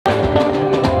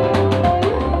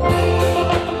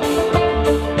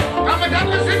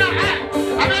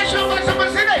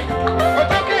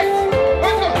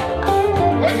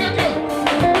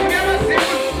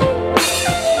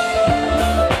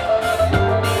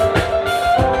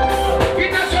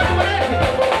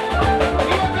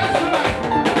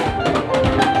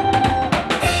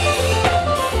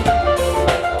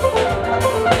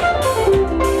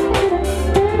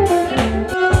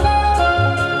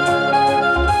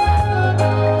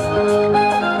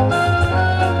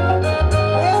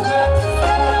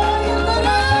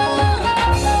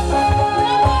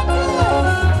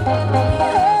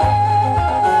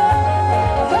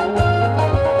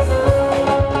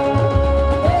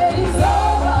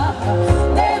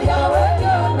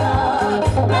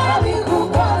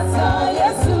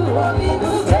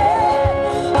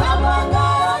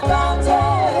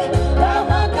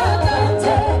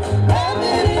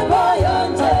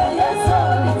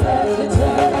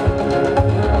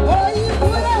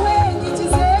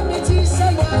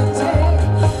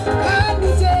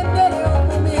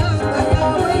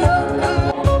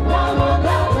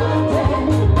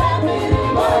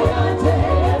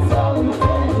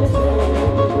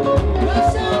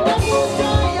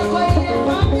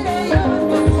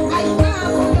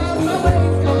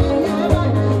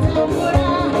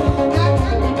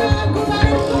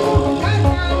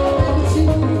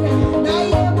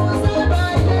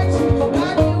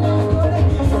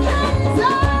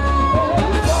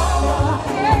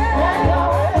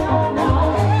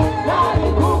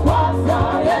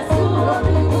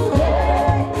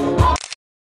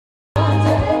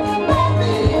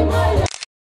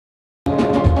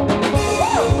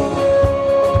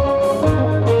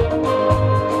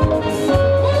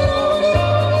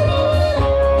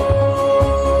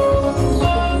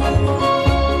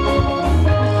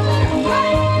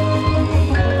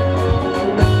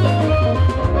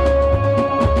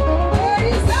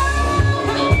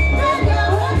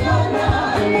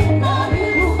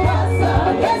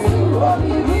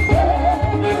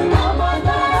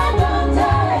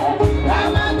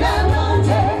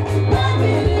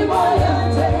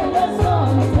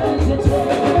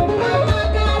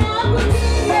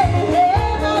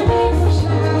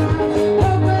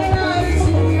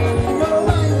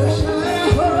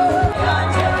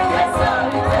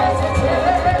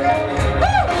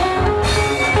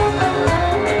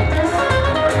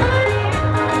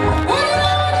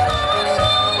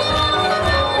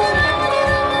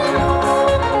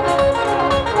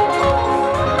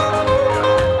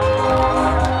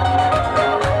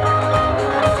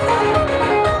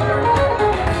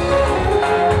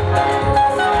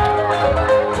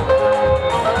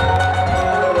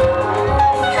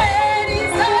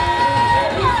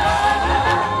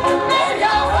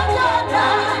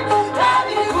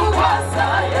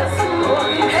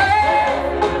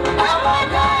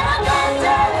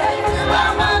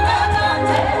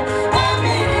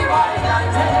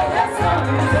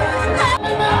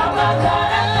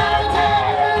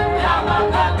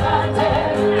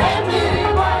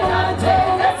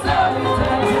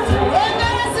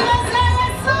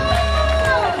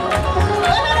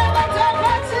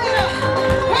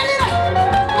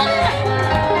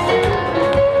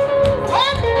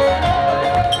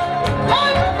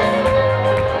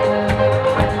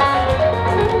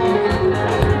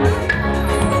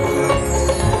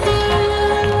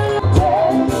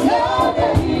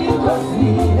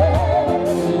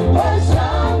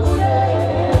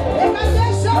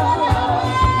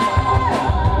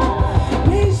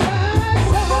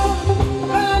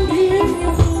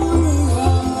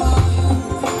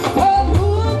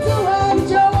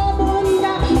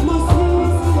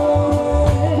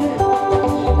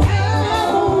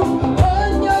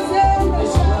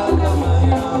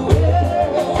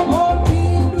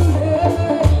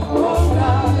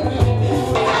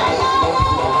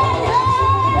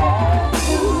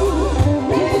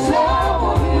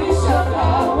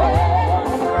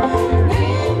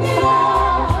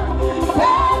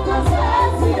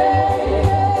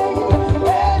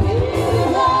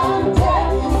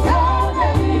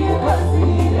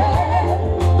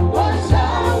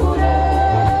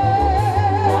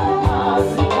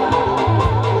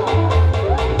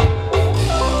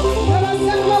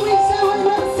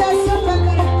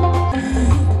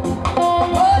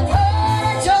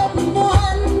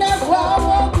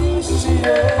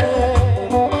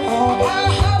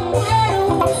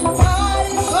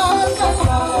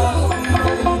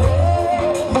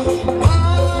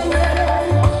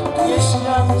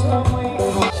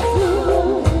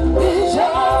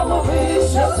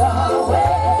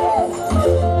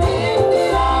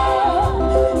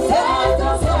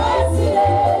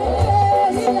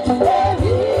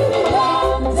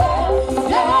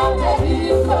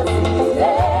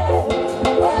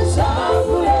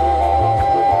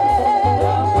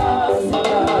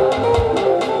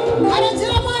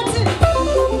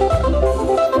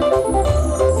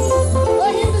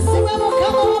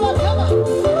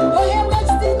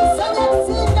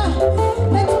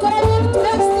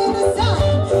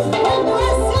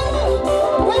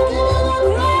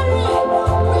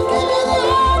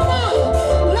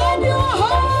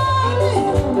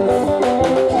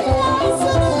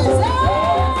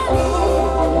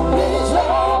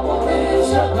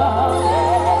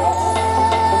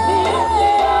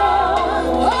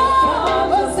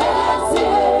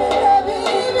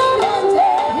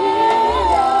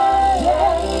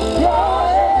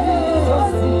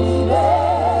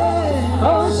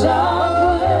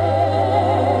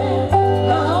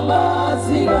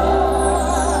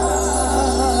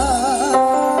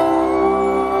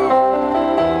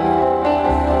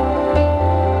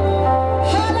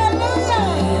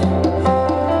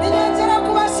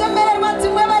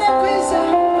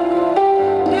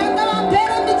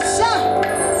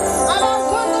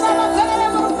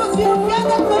Yes.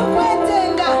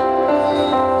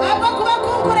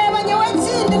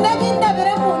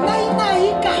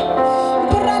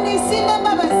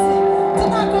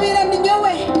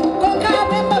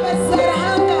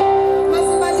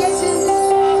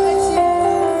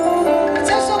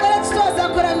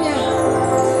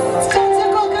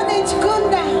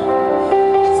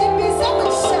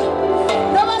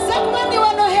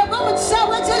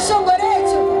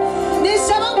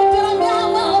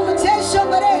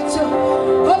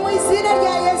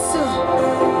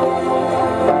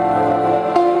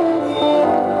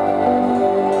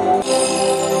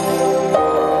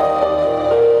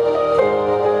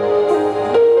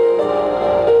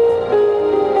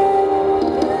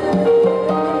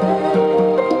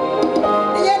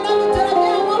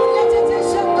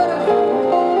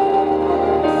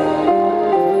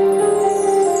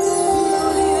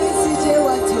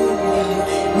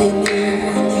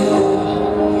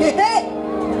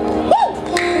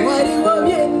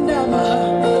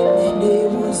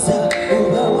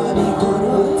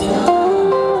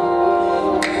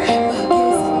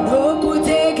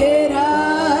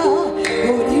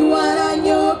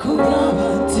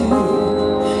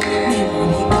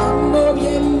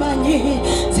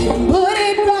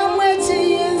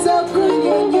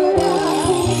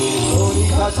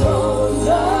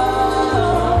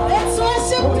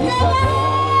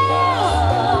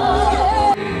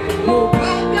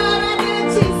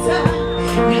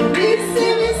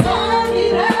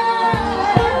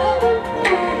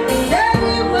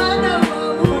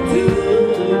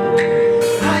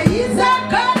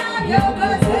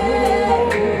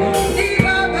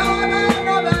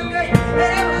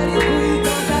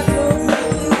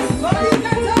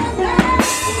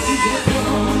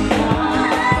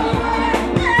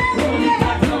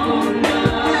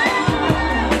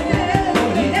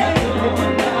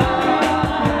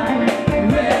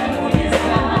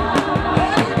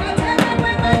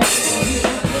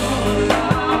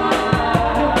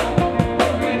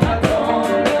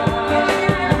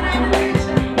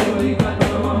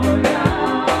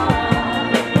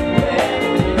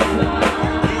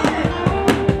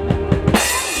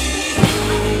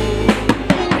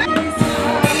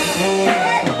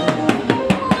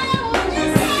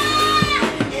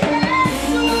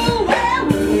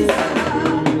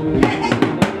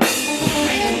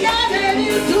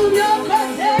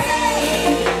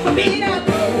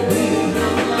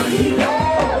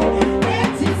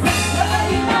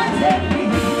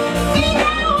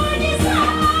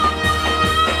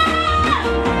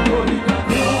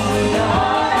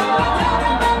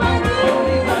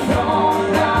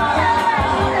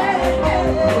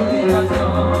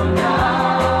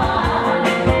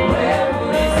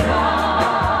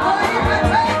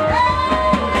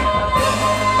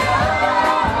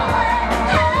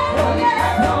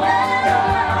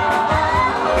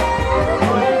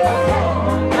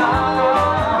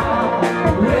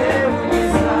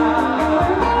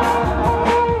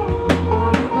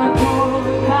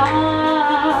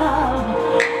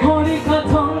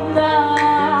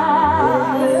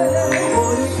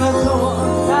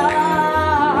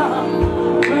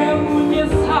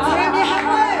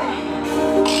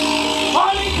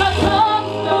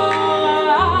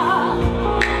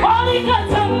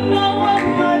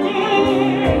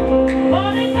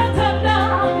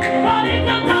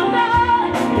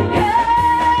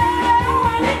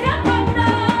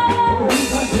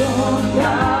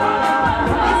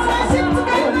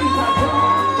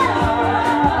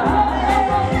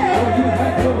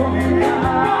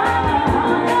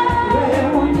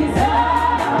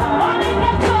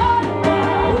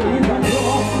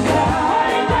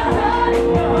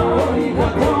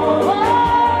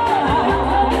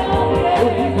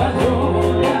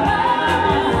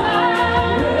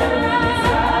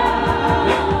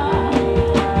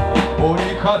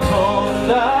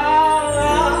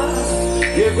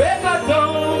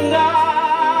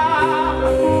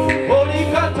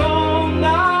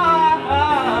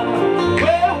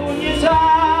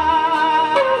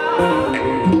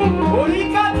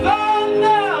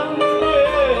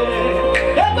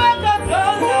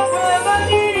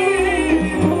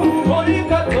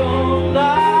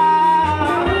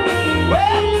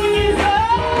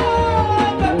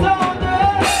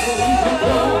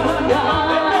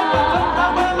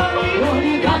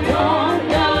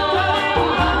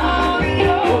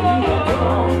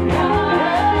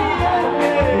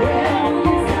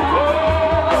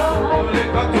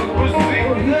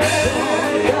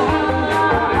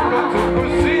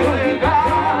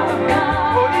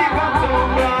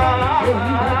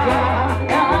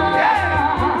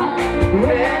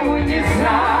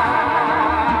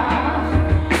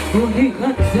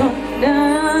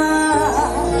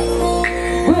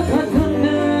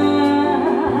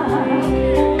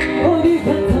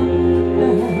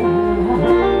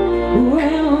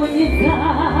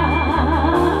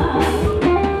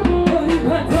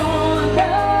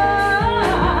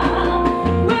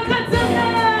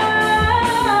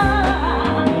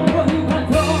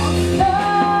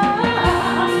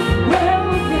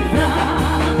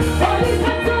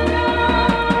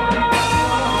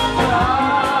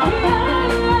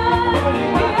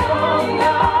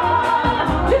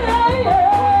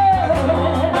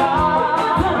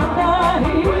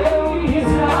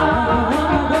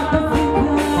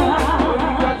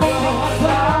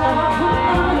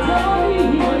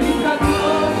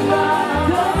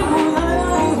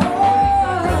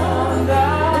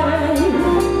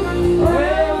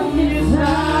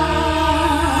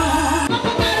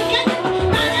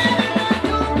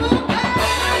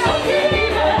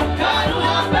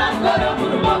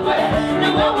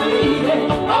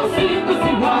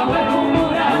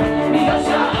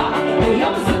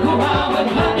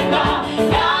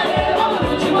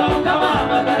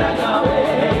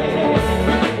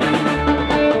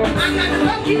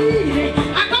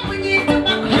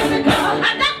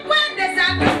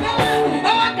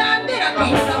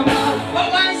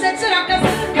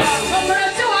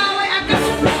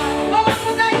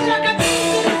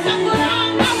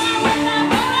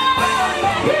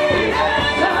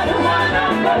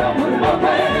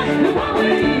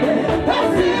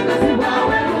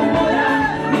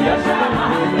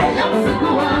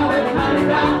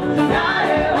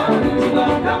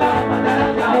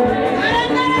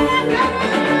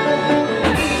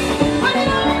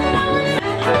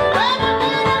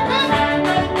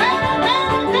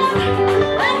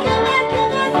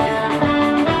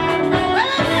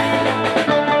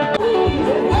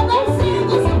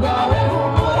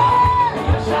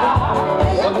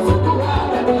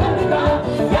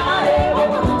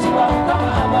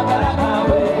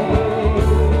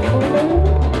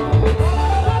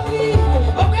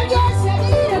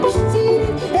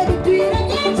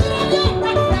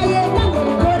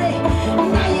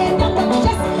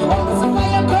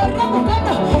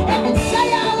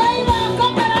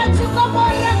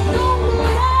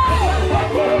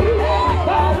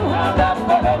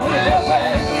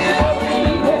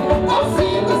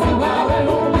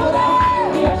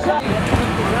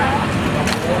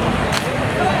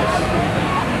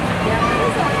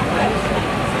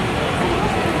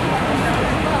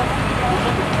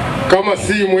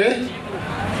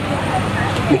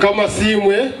 Kama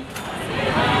simwe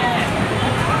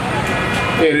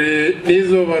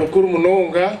nizo barukuru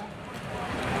munonga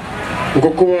ngo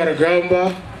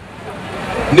kubaragamba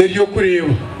neryo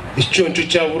kureba icyonco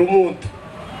cya buri muntu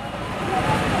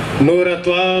Nora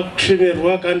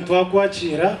twashimerwa kandi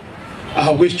twakwakira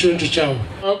ahabwe icyonco cyawe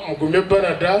mugume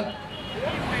Barada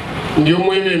ndiyo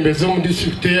mwebembeze mu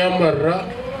district ya MBARARA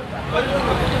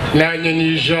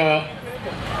nanyanyija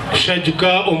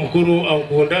kushajika omukuru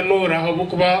Nankunda Norah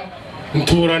habukuba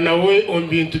ntura nawe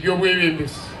ombintu byo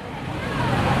bwebembeze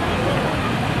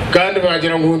kandi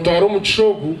bagira ngo ntwaro mu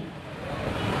kishogu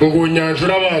ngo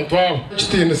nyanjura abantu abo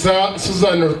kitinisa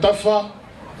Suzanne Rutafa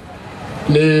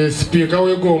ne speaker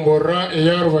w'Igombora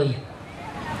eyarubaye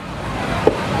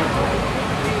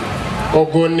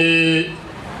ogoni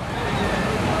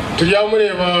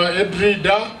tuyamureba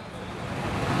Edrida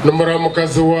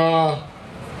n'umuramukazi wa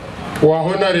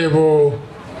Honorable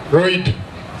Royd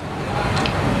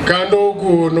kandi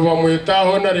ugu nubamwita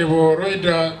Honorable Royd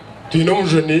twino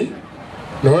mujoni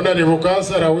Honorable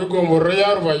Kansara w'Igombora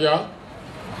yarubaya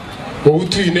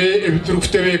ubutwine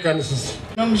ebiturufite bekanisiza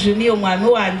no mujoni omwami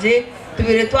wanje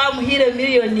tubire twamuhire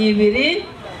miliyoni 2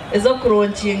 ezo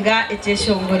kuronkinga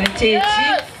ekeshongore cyeki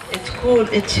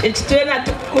ekitwena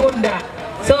tukunda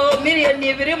so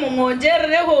miliyoni 2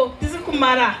 mumwongerereho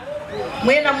tizikumara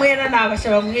mwena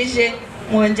nabashaba mwije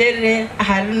mwongerere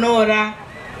ahari Norah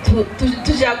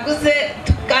tujaguze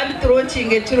kandi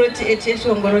turonkinge kiro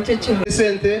ekeshongoro cyo kiro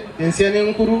sente ensiane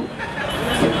nkuru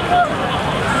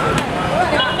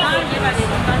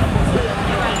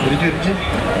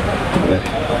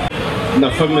na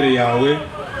family yawe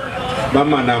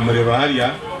bamana mureba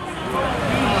hariya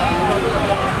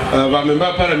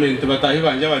bamemba parliament batahi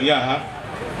banje bari aha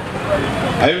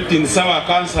ayibitin sawa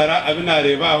kansara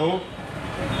abinarebaho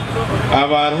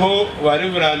abantu bari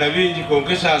burana bingi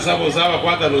konkesha zabo zaba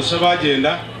kwadanosha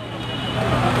bagenda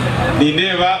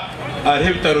nineba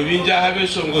arhebitaro binja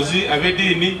habeshongozi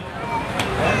abedini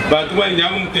batuma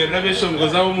nyamu muterera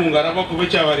beshongoza bo mungara bakube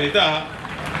cyabareta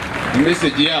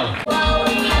message yawe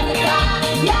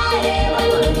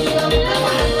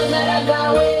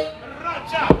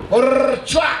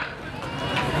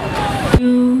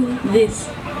do this.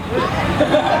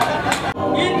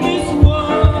 In this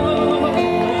world,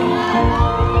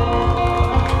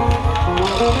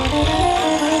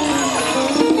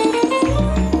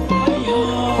 I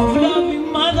have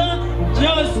loving mother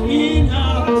just in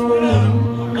her plan,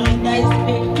 and I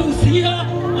expect to see her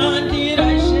until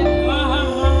I shake her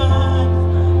hand.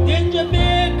 Then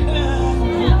Jamaica,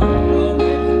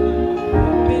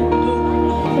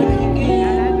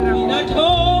 been at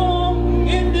home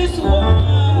in this world.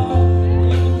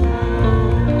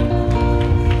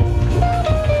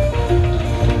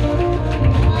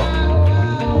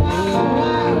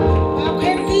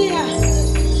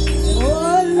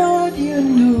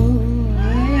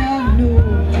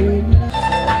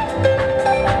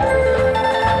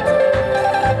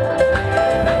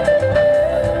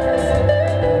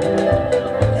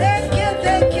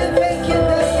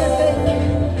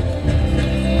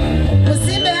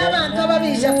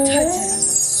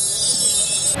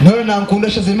 Norah Nankunda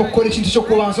zirimo gukora ikintu cyo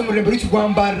kubanza umurembe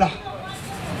w'ikigwambara.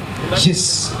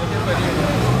 Yes.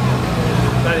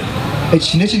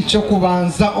 Iki ni ikintu cyo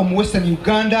kubanza mu Western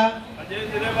Uganda.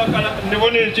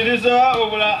 Ndibonekiriza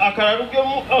obula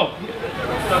akararugemu.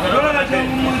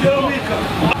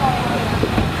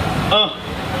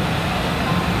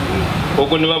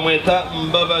 Ogo ni bamweta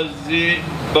Mbabazi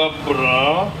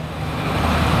Babra.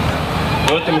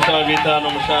 Wote mushangi tano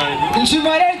mushangi.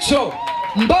 Nchimarecho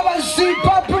Mbabazi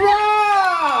Babra.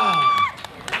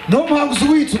 No muhanguzi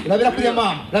witu labira kuri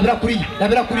mama, labira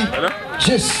kuri.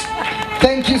 Yes.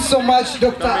 Thank you so much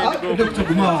Dr.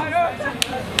 Guma.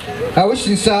 I wish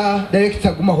you sir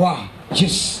Director Guma wa.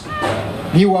 Yes.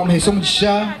 Ni wa mheso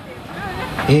mjisha.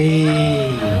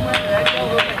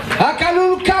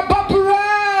 Akaluka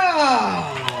Babra.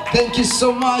 Thank you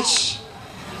so much.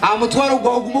 Amutwaro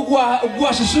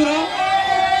gwa shishura.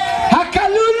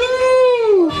 Hakalulu.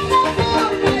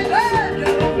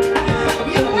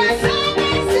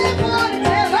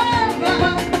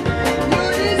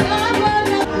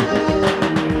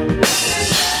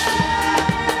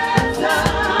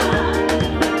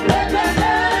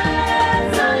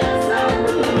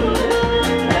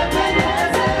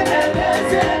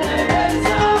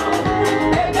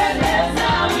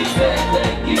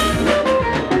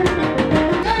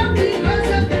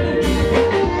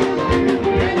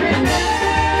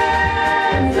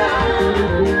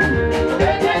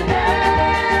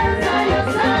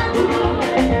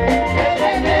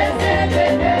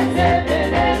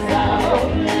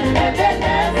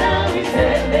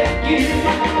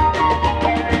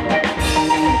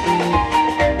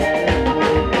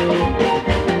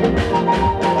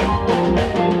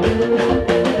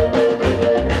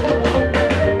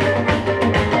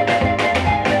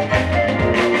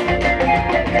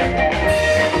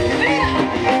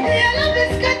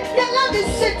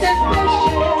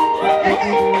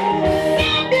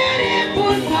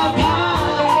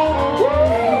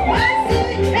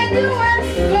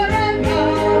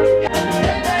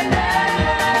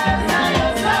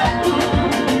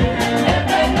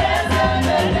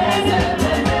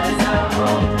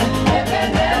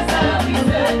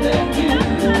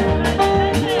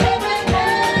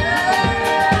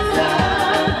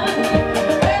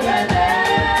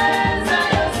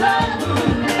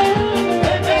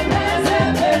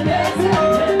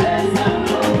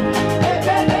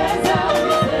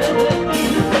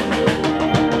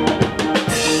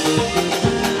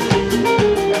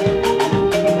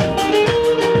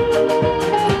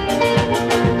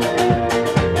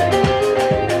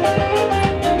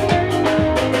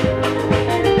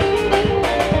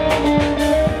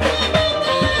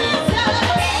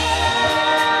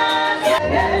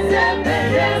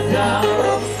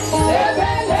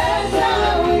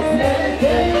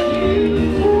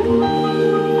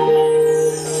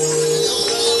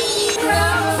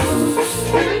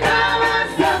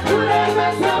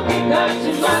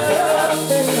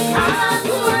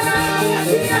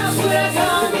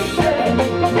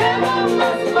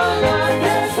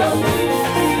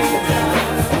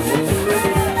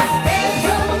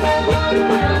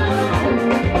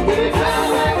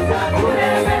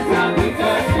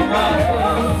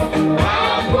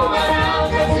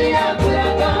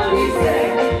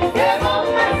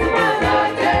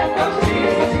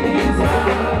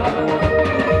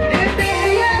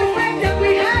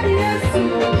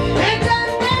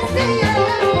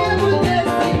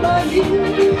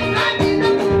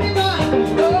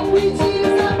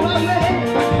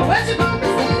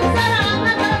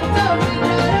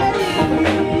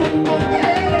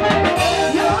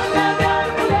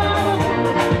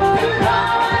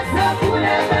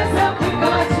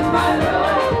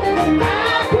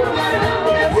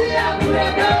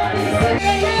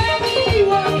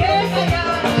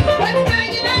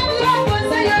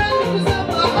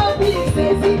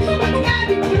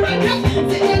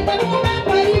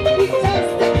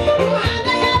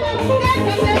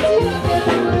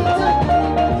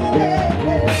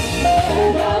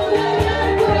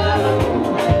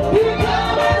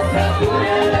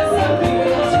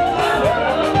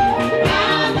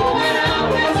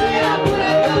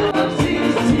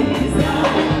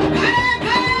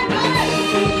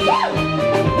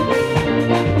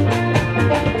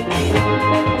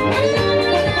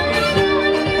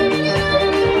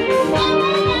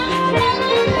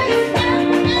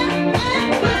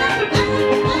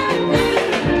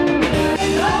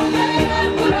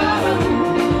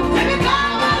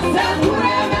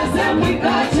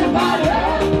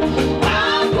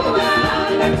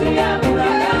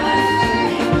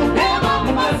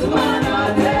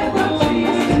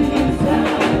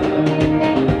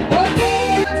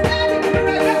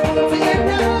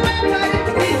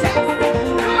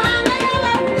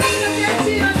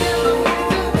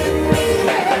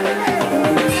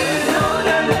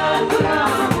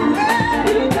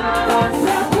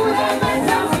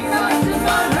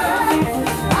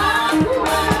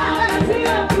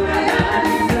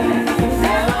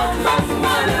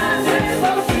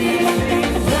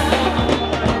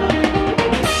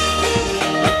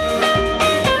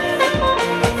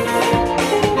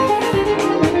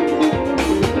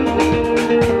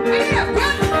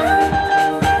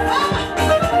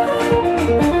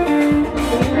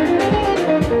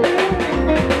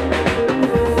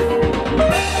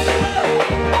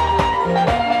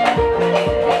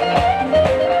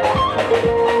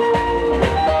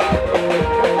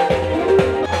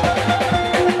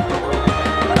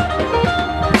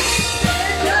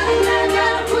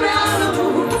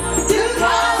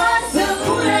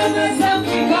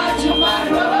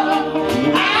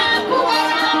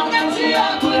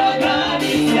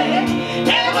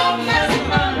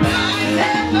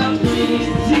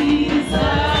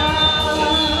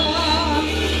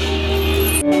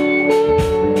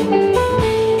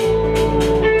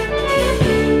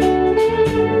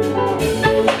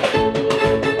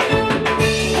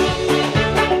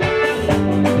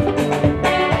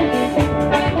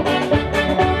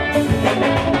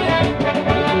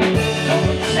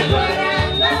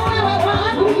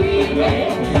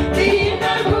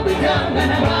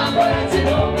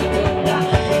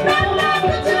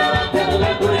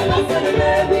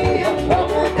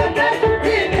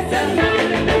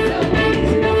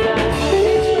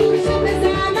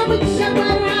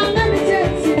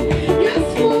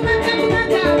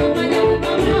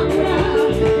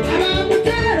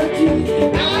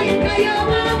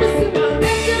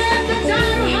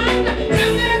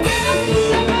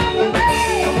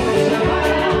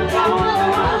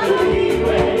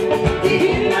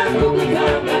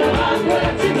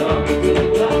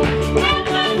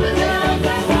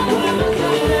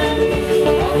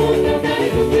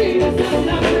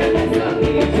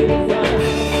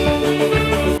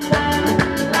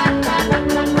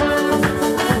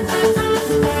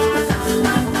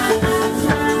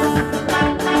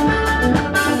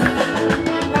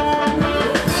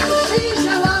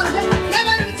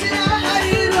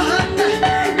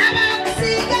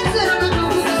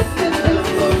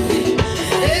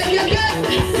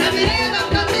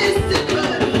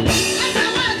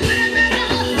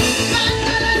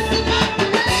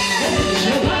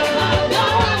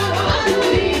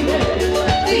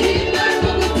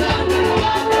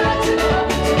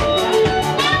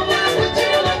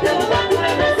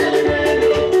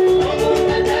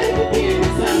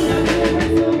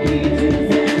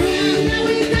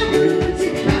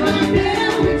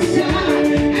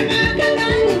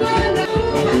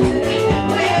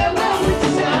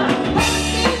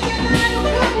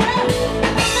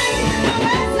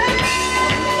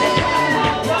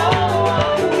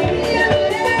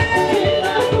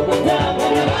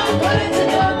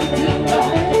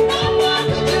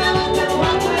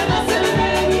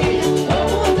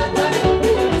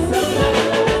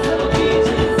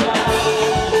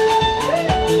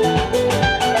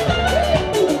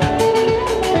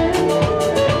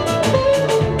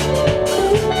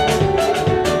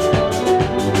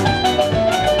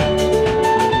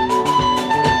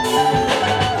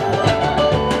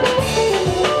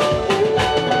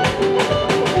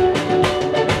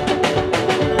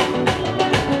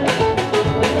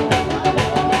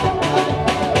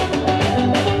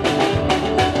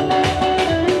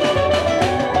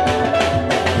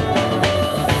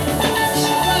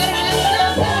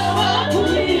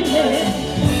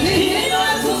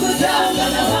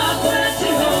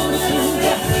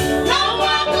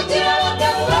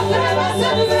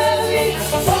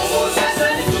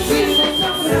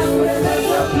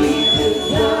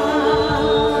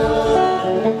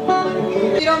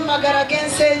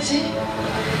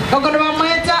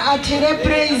 chire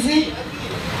praise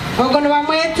ogono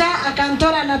bamweta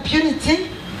akantora na purity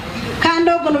kandi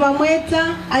ogono bamweta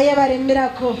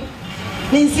ayabaremerako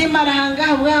ninzima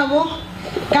rahanga bwabo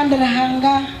kandi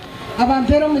rahanga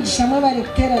abampero mugisha mwe bari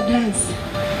gutera dance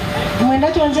mwenda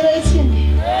twongera ikindi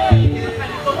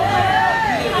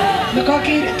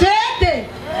bikokire tete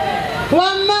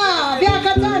wama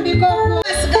byakatandiko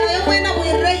asigaye mwena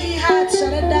mwire hihat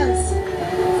share dance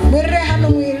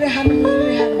mwire hano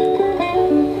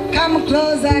come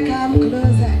closer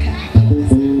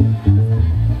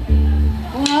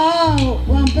wow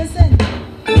 1%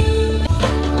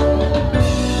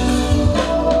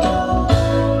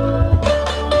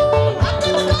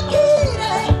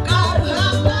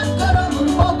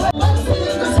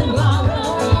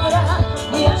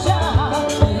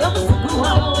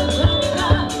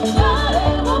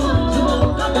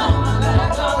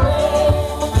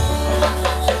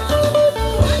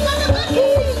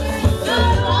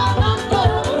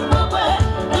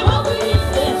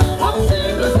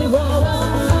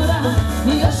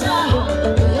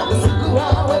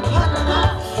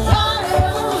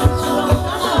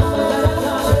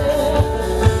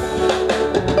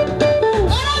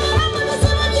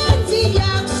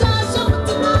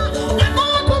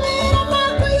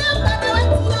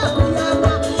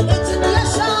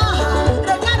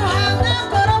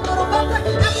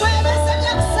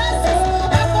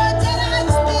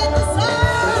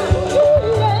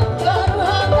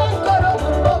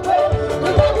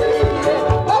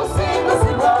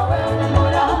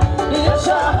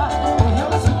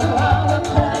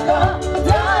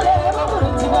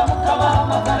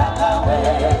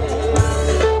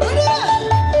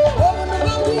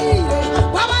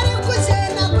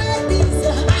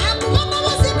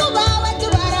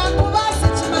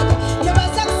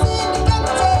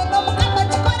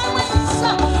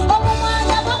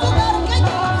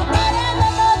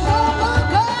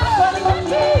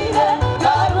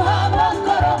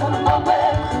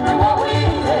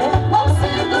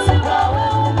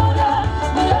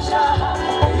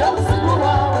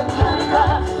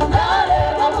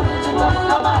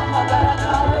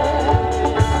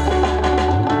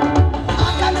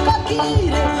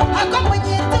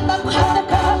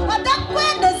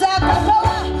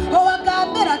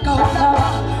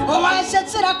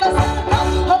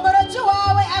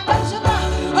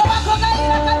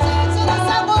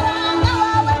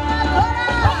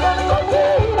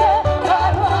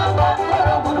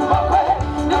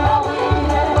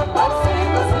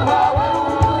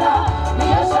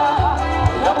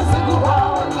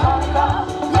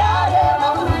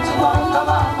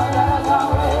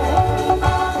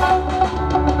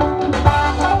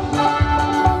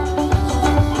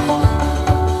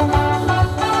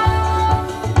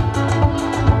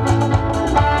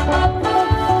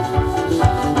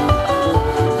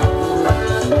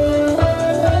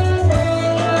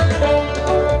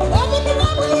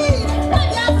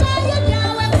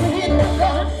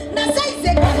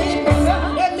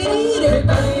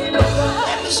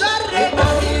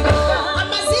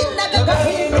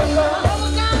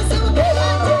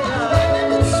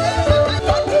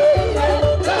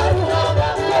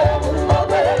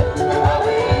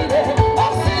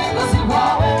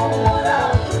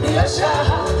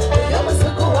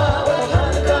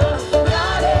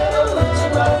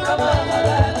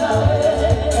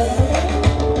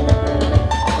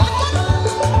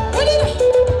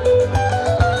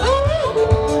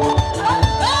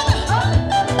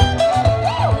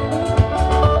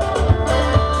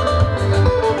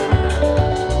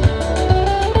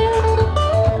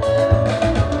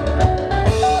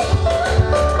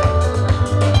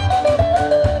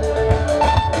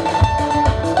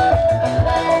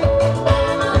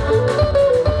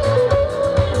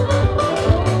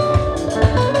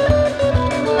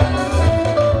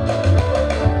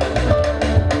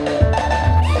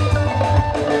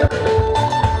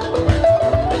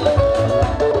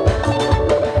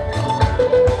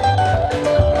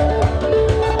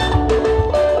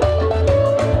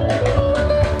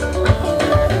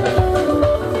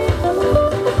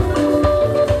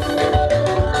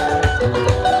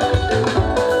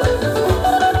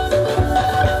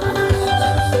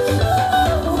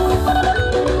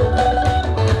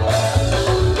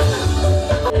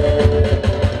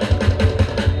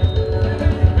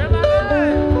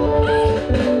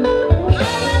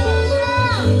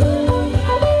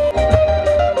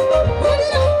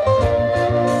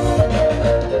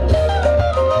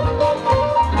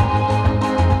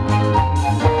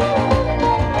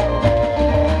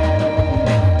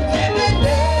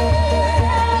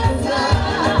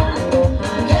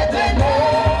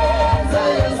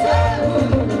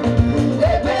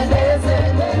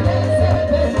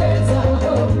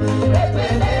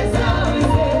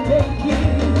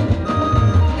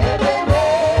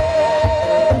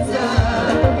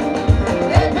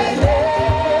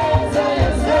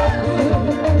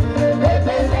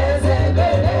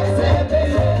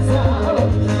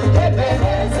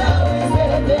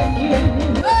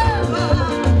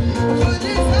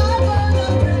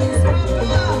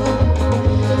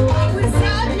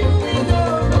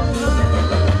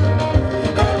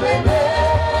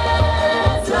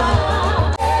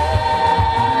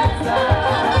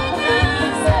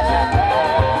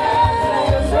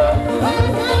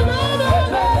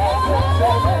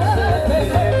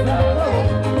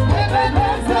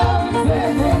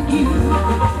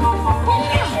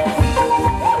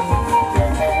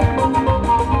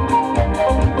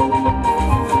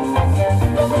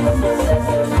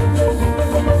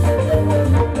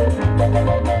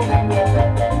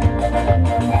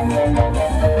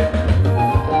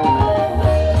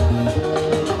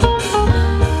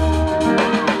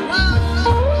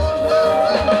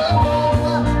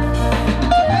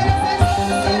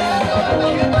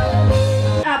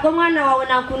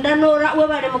 Nankunda Norah we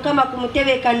bare mukama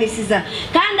kumutebekanisiza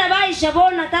kandi abayisha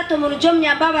bona tato mu rujo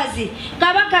myambabazi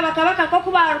kabaka ko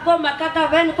kubarugomba kaka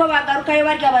bene ko bagaruka yo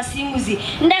barya basinguzi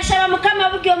ndashaba mukama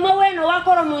bugyo mo weno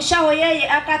wakoro mushaho yeye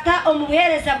akata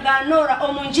omuhereza bwa Norah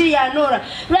omunjiri ya Norah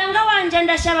ranga wanje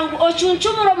ndashaba ngo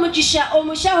ocuncumuro mugisha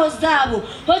omushaho zabo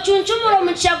ocuncumuro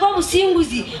mugisha go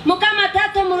businguzi mukama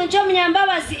tato mu rujo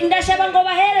myambabazi ndashaba ngo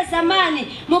bahereza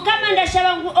amani mukama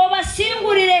ndashaba ngo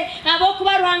obasingurire abo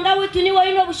kubaruhanga witu ni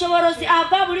woino bushoborozi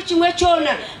abwa buri kimwe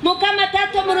cyona mukama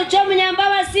tato mu rujo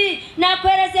myambabazi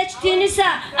nakwereze kitinisa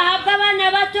ahabwa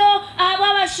abana bato abo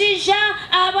abashija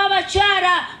abo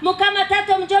abacyara mukama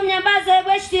tato mu rujo myambabazi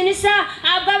bwe kitinisa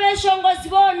abwa beshongozi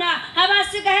bona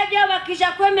abasiga hebyo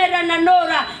bakija kwemerana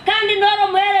Norah kandi Norah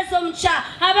muherezo mcha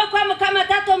abo kwa mukama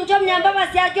tato mu rujo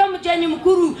myambabazi yajyo mujeni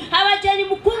mukuru abajeni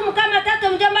mukuru mukama tato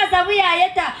mu rujo myambabazi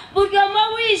yayeta buryo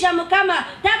mo wija mukama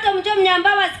tato mu rujo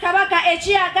myambabazi kabaka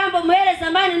echi agambo muhereza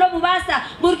amani no bubasa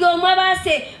buryo mwa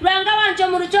base ranga wanje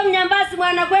mu rujo myambabazi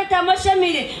mwana kweta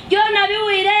moshemire byona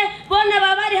biwire bona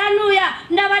babari hanuya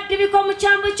ndabadibiko mu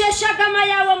cyambu cyeshagama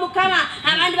yawo mukama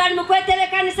abandi bari mu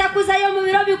kwetebekanisa kuzayo mu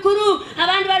biro bikuru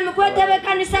abandi bari mu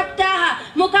kwetebekanisa kutaha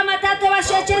mukama tato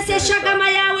bashekese shagama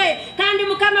yawe kandi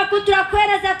mukama kutura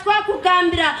kwereza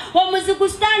twakugambira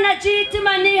omuzigustana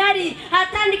jitima ni hari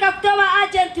atandika kutoba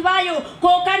agent bayo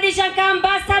ko kandi janka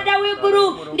ambassador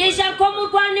wiguru ndija ko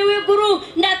murwani wiguru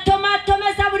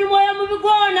ndatomeza buri moyo mu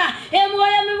bigona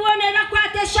emoyo mibonera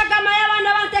kwateshagama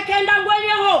y'abana batekenda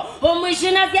ngwenyeho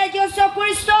omwijina rya Yesu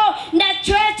Kristo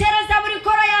ndacwecereza buri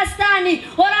koro ya stani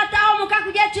orataho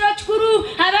mukakugiye kiro kikuru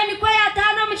abani ko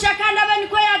yatano muchakanda abani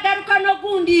ko yagaruka no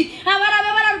gundi abarabe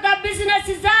bararuga business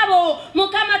zabo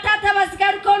mukama tata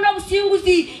bazigaruka no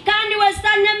businguzi kandi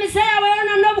western nemise yawe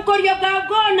yona no bukoryo bwa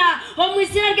bwona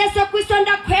omwijina rya Yesu Kristo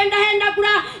ndakwenda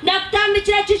hendagura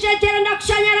ndakutambikira cicecere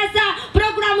ndakushanyaraza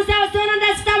program zawe zona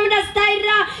ndazitamuda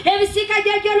zitaira ebisika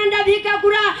jyona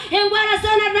ndabikagura engwara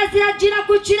zona ndaziragira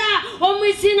kucira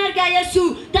omwijina rya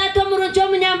Yesu tato mu rujo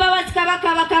myambabazi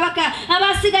kabaka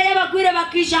abasigaye abagwire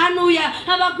bakija hanuya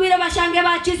abagwire bashange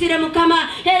bakizire mukama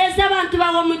hereza abantu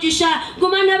bawo mugisha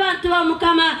gumana abantu ba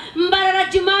mukama mbarara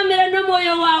jimamire no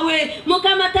moyo wawe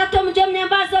mukama tato mu rujo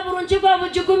myambabazi burunji bwo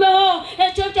bujigumeho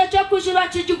echo cyo kujura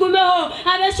kijigumeho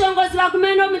abeshongozi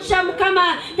bakumeno mugisha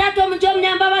mukama tato mu rujo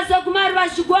myambabazi gumari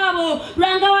bashigwabo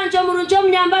ranga wanje mu rujo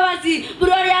myambabazi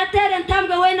burori atere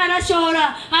ntambwe wena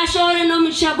rashora ashore no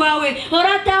mugisha gwawe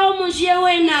orataho munjiye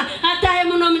wena atahe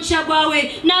muno mugisha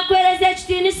gwawe nakwereze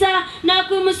kitinisa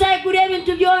nakwimusaye kuri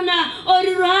ebintu byona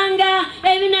ori ruhanga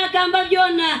ebinagamba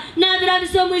byona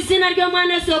nabirabiso mu izina ryo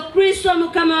mwana Yesu Kristo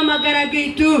mukama w'amagara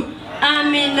gitu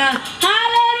amina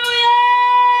haleluya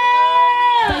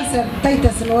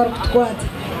Titus no warukutwata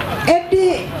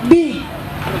Eddie B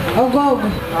Ogogo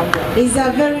is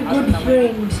a very good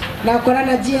friend nakora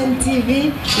na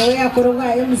GNTV nawe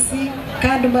yakora MC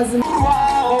kandi mazina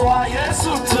wa Yesu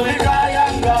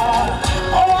tuyigayanga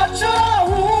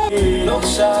owachahu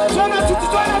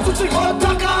twana tuti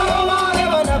otakaro wale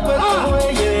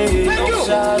wanakwetweye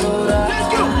noksharura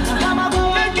namago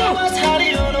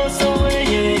watari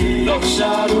orosoye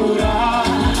noksharura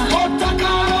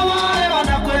otakaro wale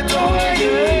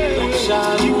wanakwetweye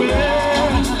noksharura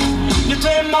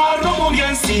nitemaro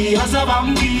mubyensi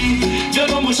hazabambi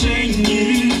jeno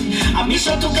mushenyi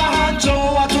amisha tukahanjo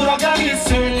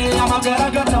waturaganise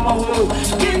amagaragata mahoro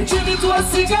kinchini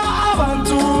twasiga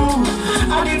abantu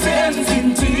anitenzi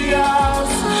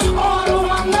tears all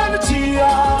around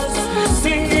tears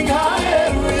singing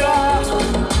hallelujah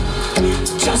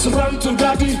just run to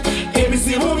daddy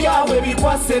ebizibu byawe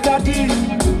bikwase daddy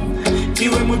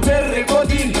iwe mutere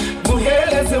godi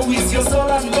muheleze with your soul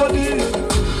and body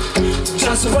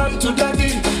just run to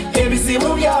daddy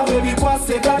ebizibu byawe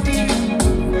bikwase daddy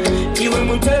iwe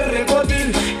mutere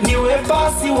godi niwe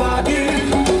basi wadi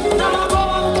namago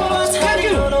watari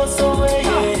orosowe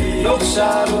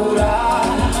noksharura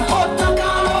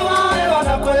otakalo wale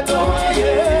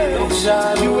wanakwetweye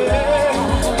noksharura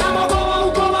namago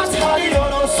watari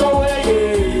orosowe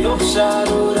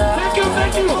noksharura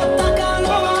thank you otakalo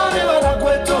wale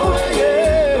wanakwetweye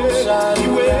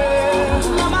noksharura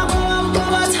namago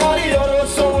watari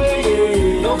orosowe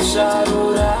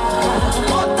noksharura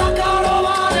otakalo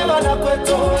wale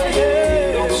wanakwetweye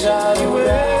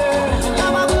noksharura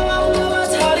namago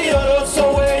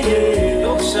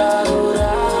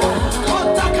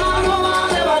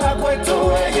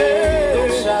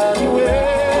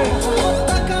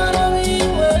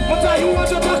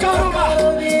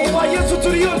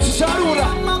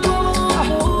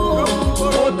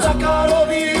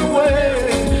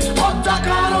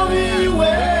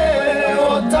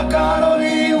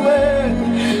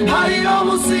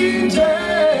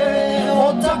wanje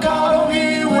otakaro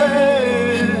hiwe.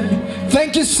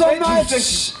 Thank you so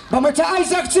much. Bamwita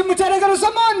Isaac Timutaragaro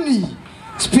Zamani.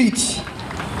 Speed.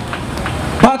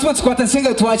 Watu watukwata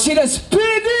singa tuachile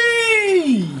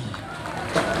Speedy.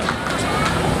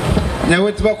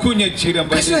 Nyawe tubakunyekira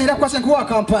mbanje. Kishina hira kwase nkuwa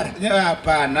Kampala.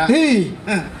 Hapana. Hey.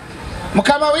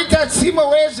 Mukama wita simo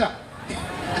weza.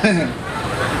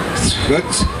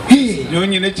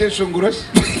 Nyonyine cheshonguro.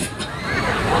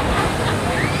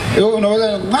 Yo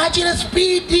unawaza mwachile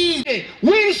Speedy.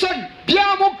 Wilson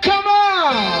Byamukama.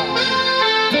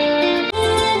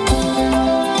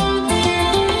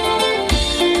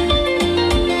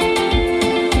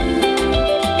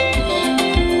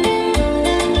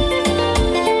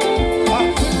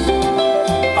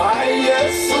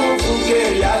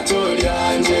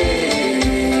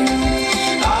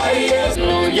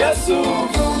 Yesu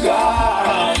vuga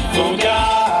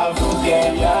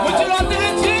vugeya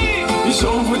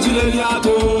ishomvugire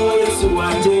lyato Yesu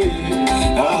wanje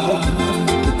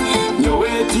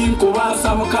nyoweti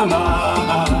nkubasa mukama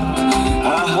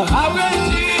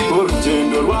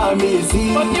urugendo rw'amizi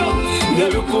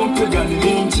n'ebikumpigana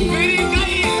bingi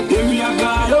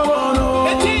imiyaga y'obono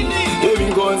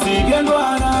ebingonzi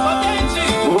by'endwara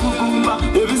obugumba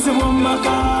ebizibu mu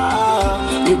maka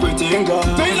nikwetenga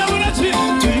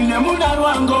tuyine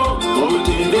munarwango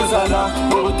obutendezana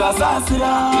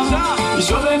obutasasira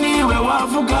ishobe niwe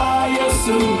wavuga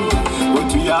Yesu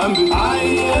utuyambi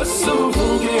Yesu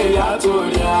vuge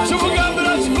yatolia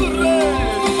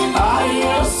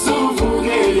Yesu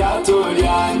vuge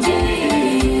yatolyanje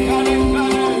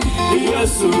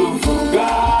Yesu vuga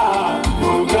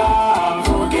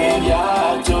vuge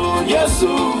lyato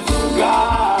Yesu vuga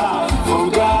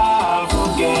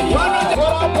vuge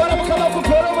lyato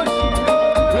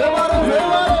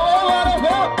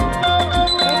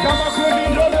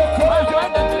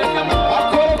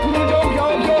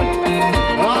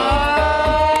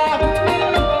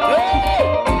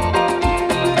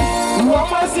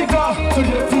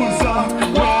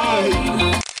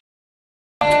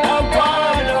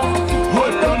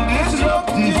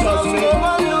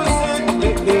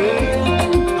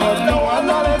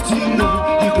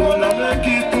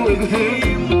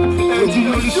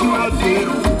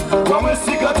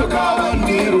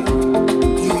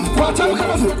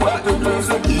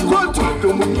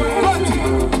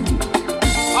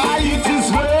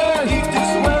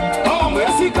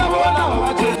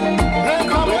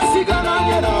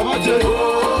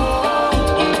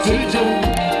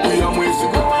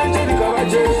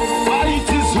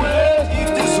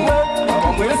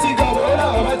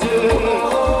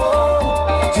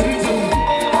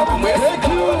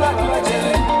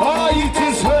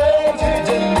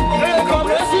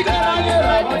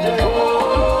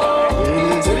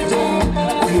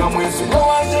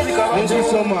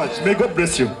May God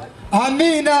bless you.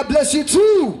 Amen. I bless you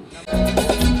too.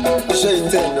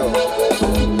 Sheitendo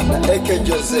Eke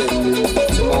Jose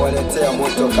tumewaletea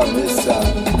moto kabisa.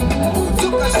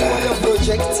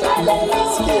 Project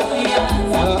sikia.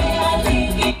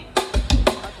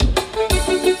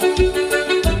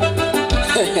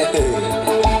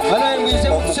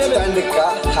 Okutandika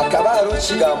hakabaro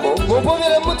kigambo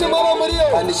mubonere mutima wa muriyo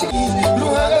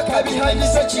ruhanga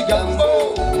kabihanyisa kigambo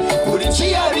buri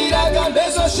kiyabiraga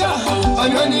mbezosha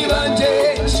anyoni banje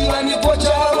kibani ko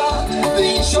cyaba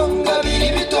bishonga biri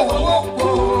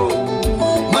bitohoko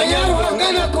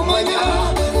manyarwangana kumanya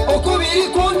okubiri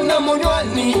kona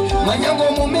munywani manyango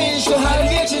mumisho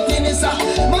hari ekitinisa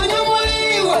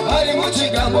manyamuriwe hari mu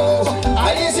kigambo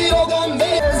ari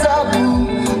zirogambe zabu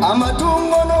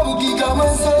amatungo n'obugiga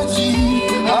bw'ensoki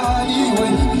aliwe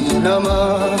n'ibinama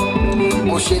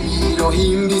oshemiro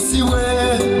himbisiwe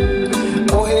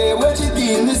ohewe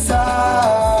kidinisa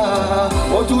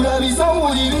otulabiza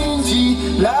muri bingi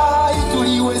layi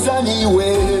tuliweza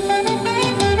niwe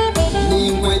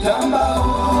ningwe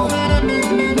tambaho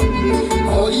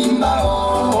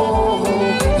olimbaho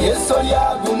yeso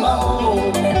lyagumaho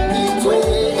nitwe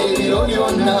ebiro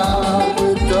byonna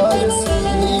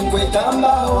ningwe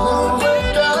tambaho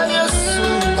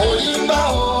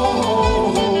olimbaho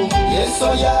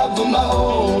yeso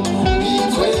lyagumaho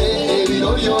nitwe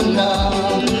ebiro byonna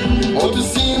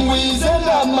otusingwize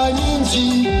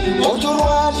n'amanyingi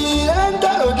oturwalire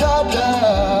endalo tata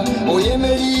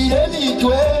oyemerire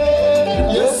nitwe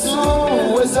yesu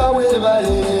weza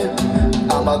webale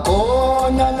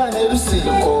amakonyana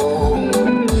n'ebisiko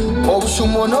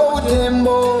obushumo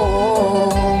n'obutembo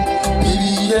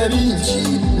ibihe bingi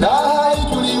nahayi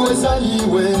tuliweza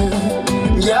liwe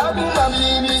ngyaguma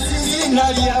mibizizina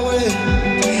lyawe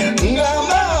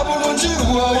ngamba bulungi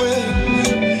bwawe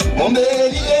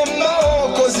omberire mbaho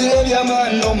kozire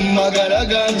byamano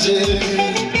yanje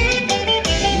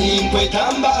ninkwe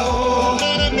tambaho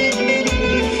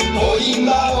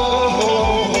oyimbaho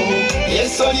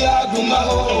yesu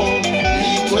lyagumaho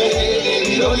litwe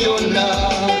biroyona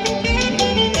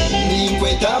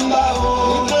ninkwe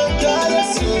tambaho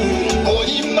yesu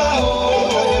oyimbaho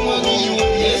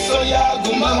yesu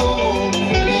lyagumaho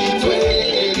litwe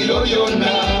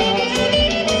biroyona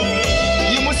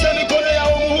yimuse mikono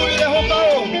yawe muhubireho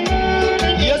mbaho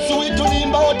yesu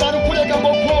witulimbaho tarukureka ngo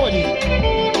poli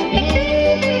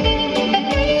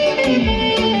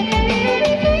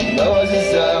imbabazi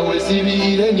zawe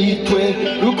zibire nitwe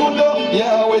rukundo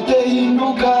yawe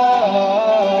tehinduka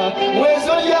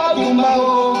wezo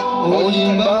lyagumaho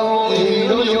oyimbaho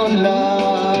eroyona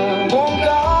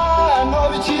konka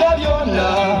nobikira byona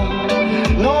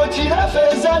nokira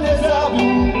feza nezabu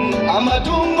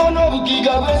amatungo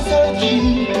n'obugiga bw'enseki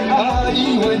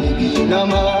ayiwe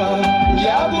n'ibinama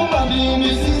byaguma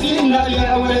by'imizizina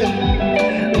yawe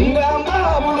ngamba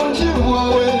bulungi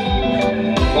bwawe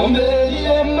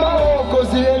ombeerire maboko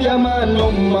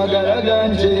z'ebyamano mu magara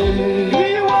ganje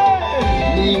iwe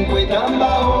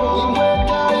ninkwetambaho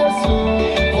inkweta yesu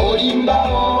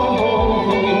olimbaho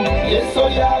yesu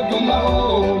lyagumaho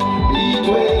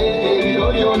litwe ebiro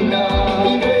byonna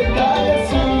ninkweta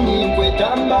yesu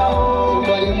ninkwetambaho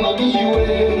balimwa biwe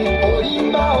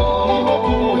olimbaho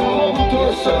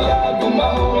yesu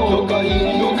lyagumaho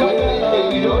tokahinduka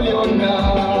ebiro byonna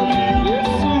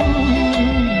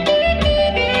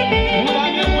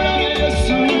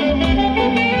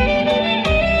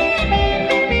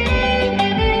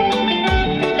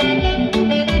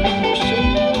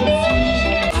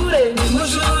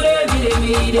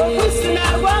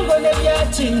sinarwango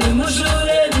nebyaki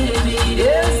nimujure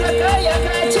birebire zakaya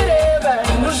kakireba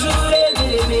nimujure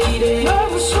birebire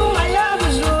nobushuma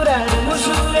yabujura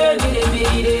nimujure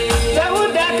birebire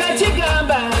dawuda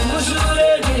kakigamba nimujure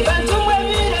birebire bantumwe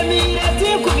birebire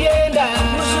tikubyenda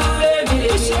nimujure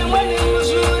birebire ishemwe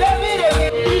nimujure birebire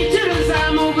ikiruza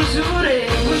mu bujure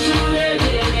nimujure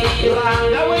birebire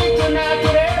ibanga wetu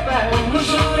natureba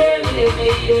nimujure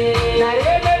birebire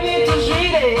narebe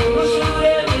bitujire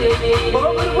nimujure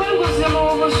oburwenguzi mu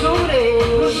bushure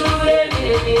bushure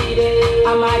birebire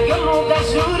amajyo mu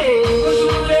gashure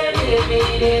bushure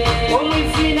birebire mu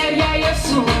izina rya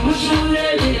yesu bushure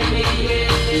birebire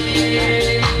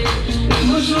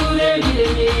bushure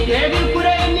birebire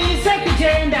bikure nise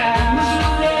kugenda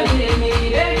bushure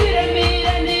birebire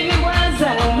biremire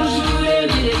n'ibigwaza bushure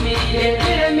birebire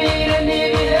biremire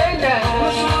n'ibirenda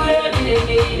bushure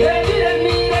birebire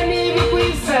biremire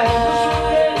n'ibigwisa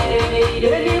bushure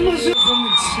birebire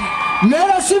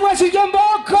Merci, merci,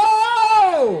 Jamboko!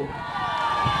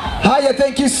 Haya,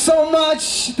 thank you so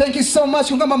much. Thank you so much.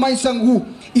 Kungama maisangu.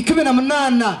 Ikumi na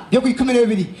mnana. Yoko ikumi na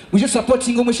bibiri. Muje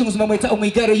supporting umushinguzi mamweta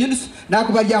omwigare Youth. Na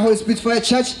kubalia Holy Spirit Fire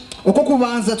Church. Uko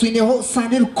kubanza tuineho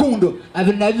Sande Rukundo.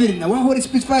 Abiri na bibiri na wa Holy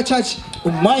Spirit Fire Church.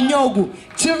 Umanyogu.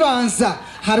 Chibanza.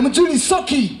 Harimu Juli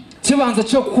Soki. Chibanza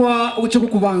chokwa uchoko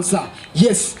kubanza.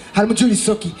 Yes. Harimu Juli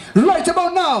Soki. Right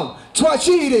about now.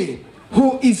 Tuachire.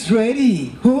 Who is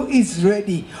ready? Who is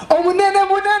ready? Oh, munene,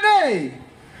 munene!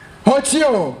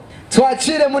 Hotio!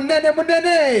 Tuachire munene, munene!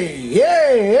 Hey,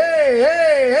 hey, hey,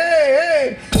 hey,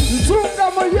 hey!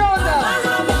 Ntunga moyona!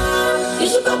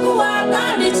 Ishuka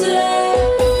kuwana nichire!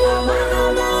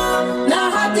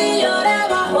 Na hati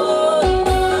yoreba ho!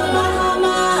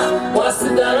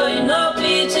 Wasigaro ino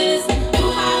beaches!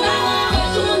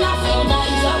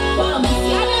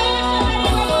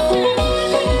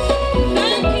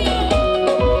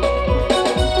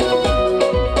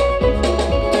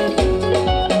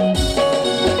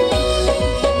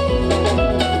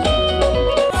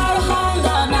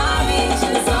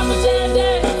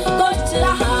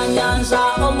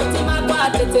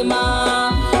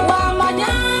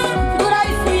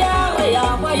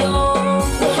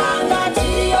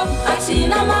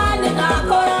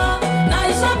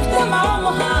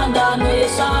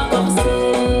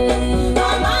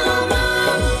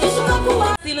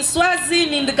 Swazi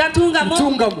nindgatungamo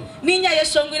ninya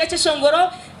yeshongwire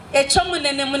cyeshongoro echo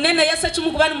munene munene yase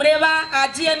cyumukubani mureba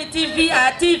GN TV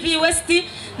TV West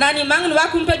nani mangu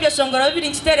bakumpe byeshongoro bibiri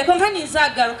nkitere ko nkani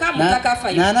zagaruka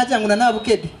mutakafayo na janguna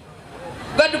nabukedi.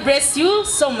 God bless you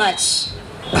so much.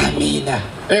 Amina.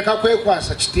 Eka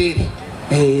kwekwasa kiteri.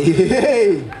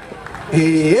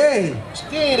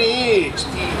 Kiteri.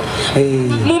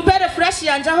 Mumpere fresh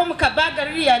yanjaho mukabaga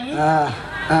ririani.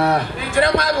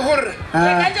 Injira mwabuhura.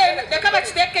 Reka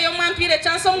bakiteke yo mwampire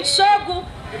chanson shogu.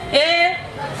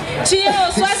 Chiyo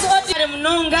swazi odire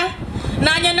munonga.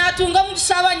 Nanye natunga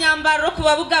mushaba nyambaro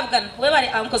kubabugabwana. We bari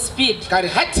Uncle Speed. Kari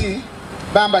hati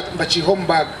bamba mbachiho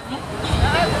mbaga.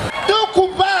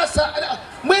 Dokuba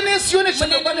mwene sione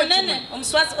munene munene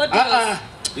omuswazi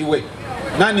iwe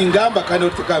nani ngamba kandi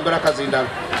utikambira kazindalo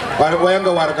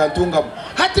wayanga warakantunga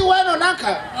hati wano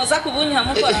nanka oza kubunya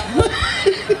mukora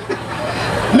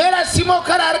mera simo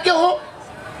karargeho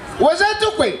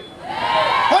wazatukwe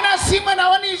ona sima na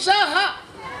wani jaha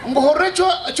ngohore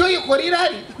cho yikorira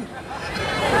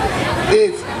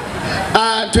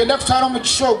twenda kutwara mu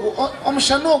kishogo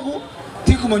omushanogu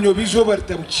tikumonyo bijo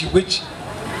barita mu kigwechi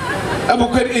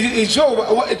abukwe ijo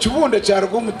kibunda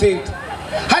cyarwo mutente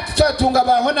hati twatunga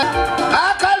bahona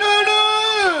akalulu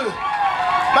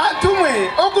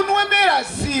batumwe ogunwe mera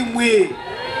simwe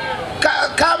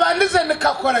kabandize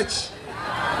nikakora ki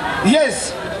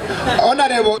yes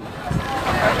honorable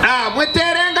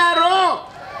muterengaro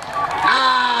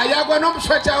yagwa no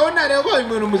mushwacha honorable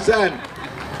imwe musana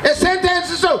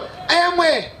sentence so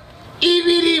emwe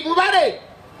ibiri mubare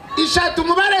ishatu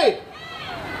mubare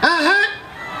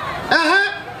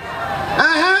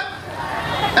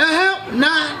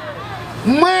na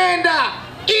mwenda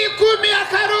 10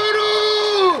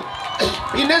 akaruru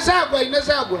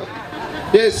inezagwa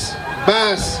yes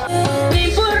bas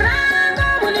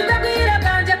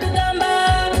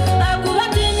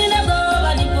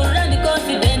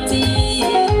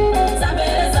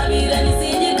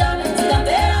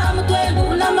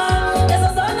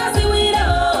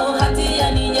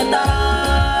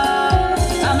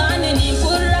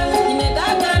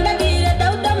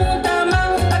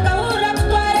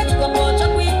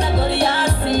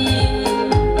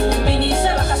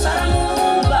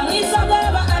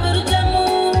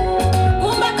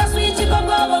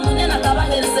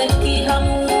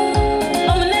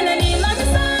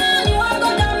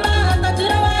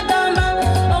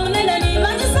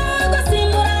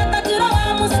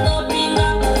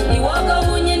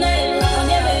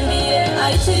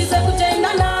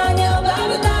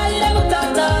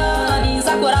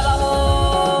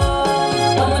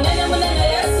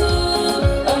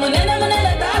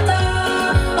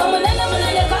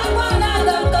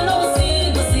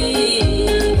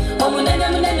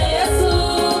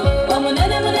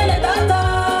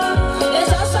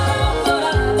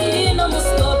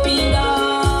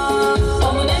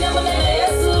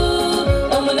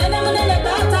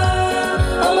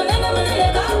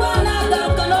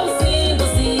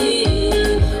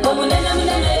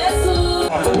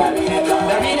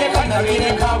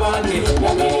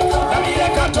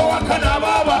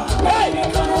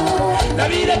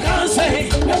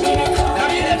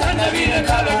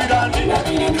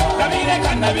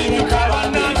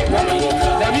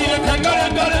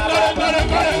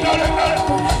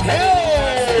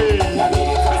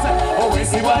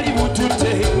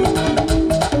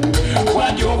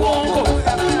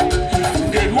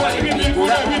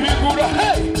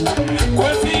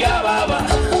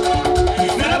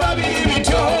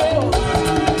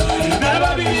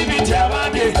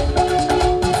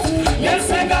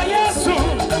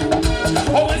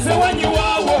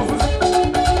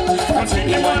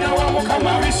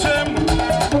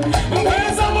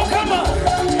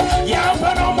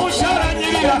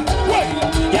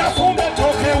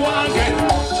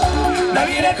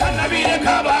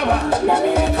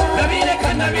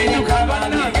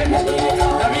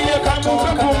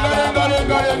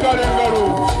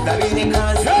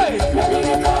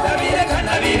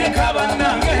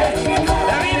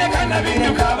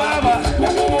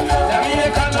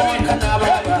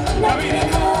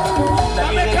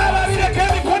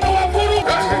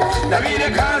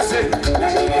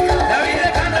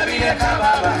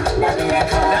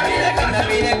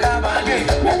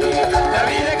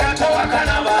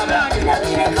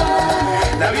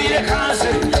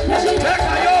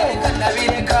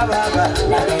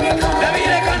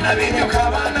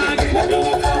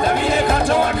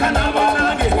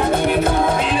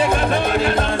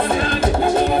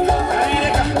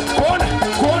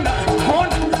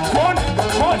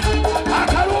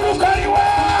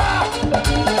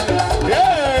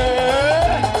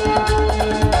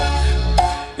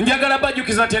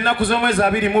Ennaku z'omwezi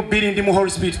 22 ndi mu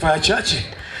Holy Spirit Fire Church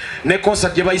ne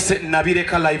concert gye bayise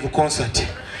Nabireka live concert.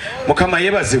 Mukama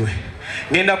yebaziwe.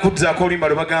 Ngenda kudzaako olimba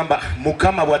lwe bagamba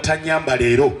Mukama bw'atanyamba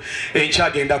leero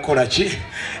enkyagenda kola ki?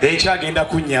 Enkyagenda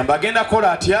kunnyamba. Agenda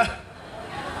kola atya?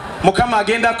 Mukama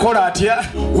agenda kola atya?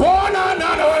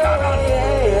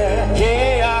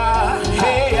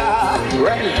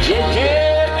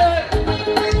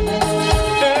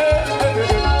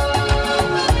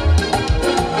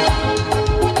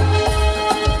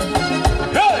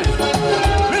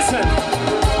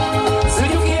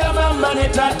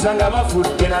 Tanga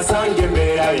bafudde nasange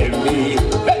mbeera yembi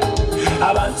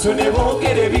abantu ne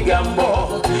boogera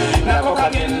ebigambo nako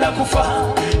kagenda kufa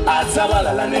ate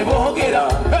abalala ne boogera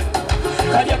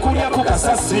kajja kulya ku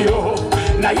kasasiro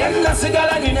naye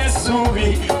nasigala nina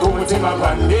essuubi ku mutima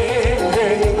gwange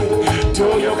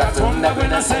toyo katonda gwe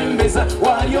nasembeza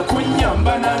wali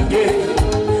okunyamba nange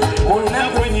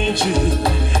munaku nyingi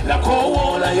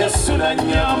nakowoola yesu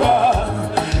nanyamba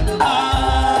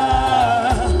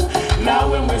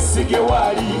nawe mwesige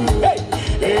wali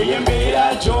eyo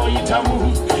embeera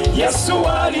gy'oyitamu yesu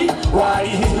wali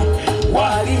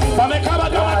bameka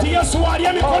bagamba nti yesu wali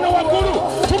emikono waggulu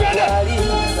tugende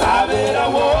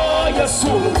abeerawo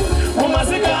yesu mu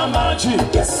maziga amangi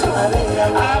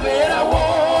abeerawo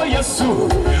yesu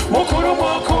mukulu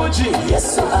mwokungi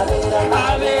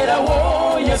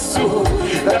abeerawo yesu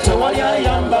nga tewali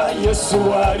ayamba yesu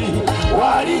wali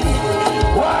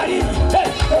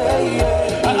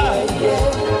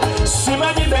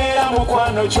simanyi mbeera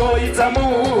mukwano gy'oyitamu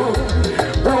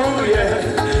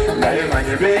naye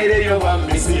manyi mbeera eyo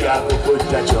bambisi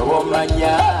yakukutta kyoba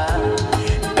omanya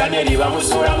Danieli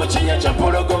bamusuula mu kinnya kya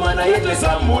mpologoma naye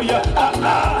tezamulya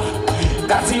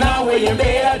kati naawe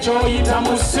yembeera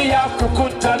gy'oyitamu si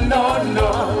yakukutta nono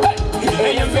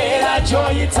eyo embeera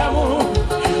gy'oyitamu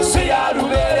si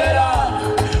yalubeerera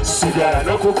sigala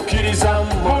n'okukkiriza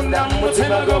munda mu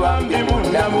mutima gwo bambi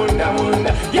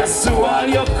munda yesu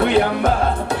wali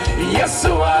okuyamba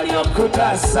yesu wali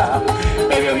okutaasa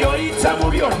ebyo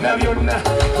by'oyitamu byonna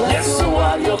yesu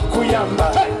wali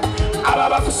okuyamba aba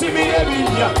bakusimira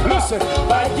ebinnya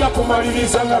bajja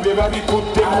kumaliriza nga bye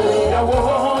babikuttemu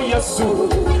abeerawo yesu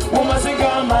mu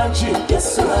maziga amangi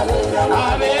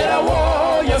abeerawo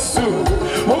yesu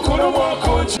mukulu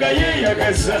mwokungi nga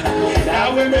yeeyagaza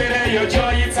naawe embeera eyo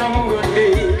gy'oyitamu ngodde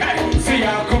si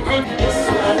yakukutta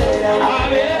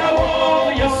abeerawo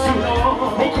yesu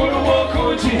mukulu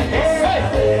mwokungi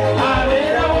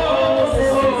abeerawo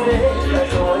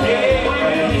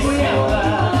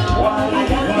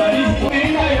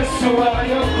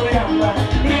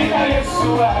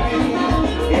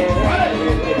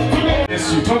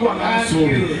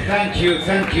Thank you.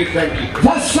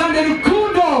 That's Sunday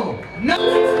Nankunda.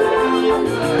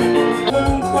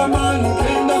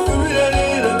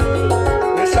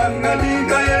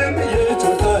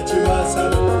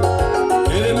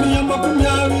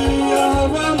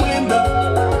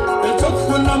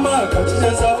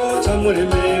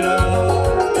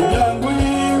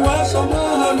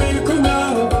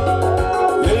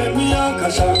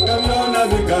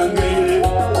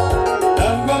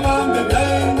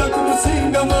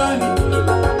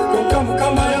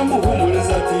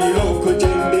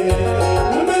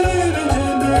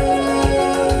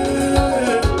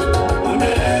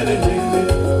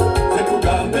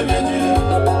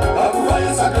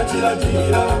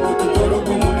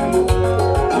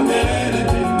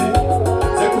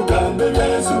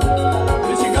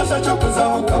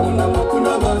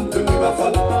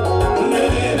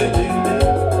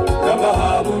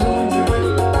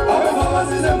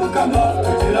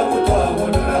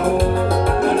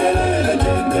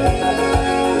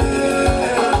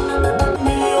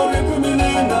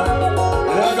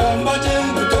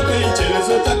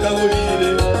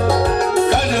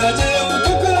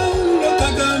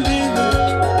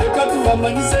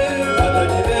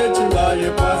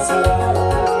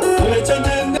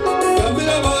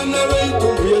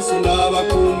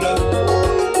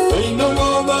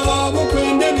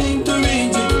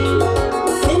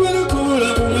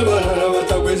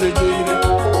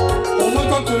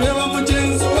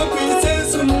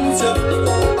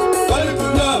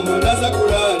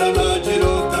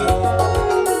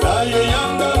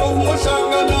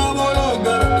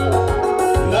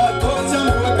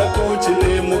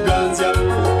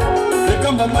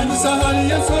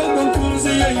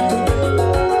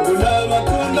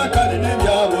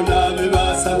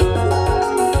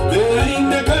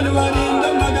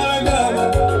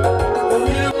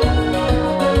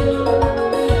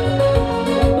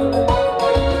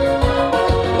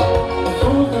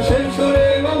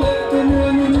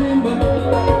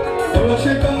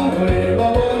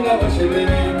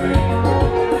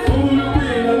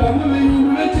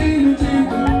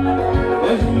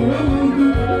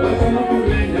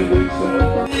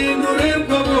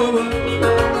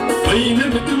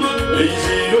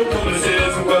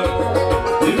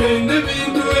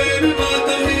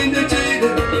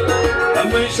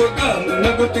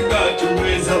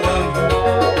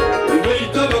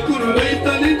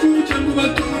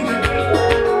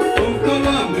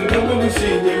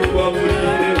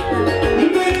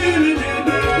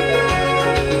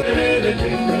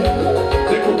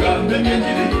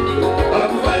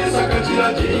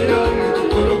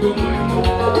 kutugorogo mulimo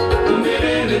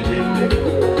underere gende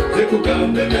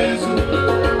zekugambe mezu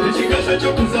ikigasha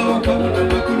cyo kuzaba kwabona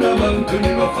makuna abantu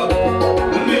nibafa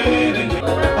underere gende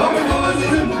aho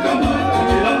babazize mugama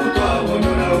kugira ngo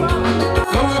twaboneraho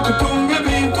nawe kutunga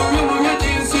bintu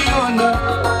y'umunyajinsi yona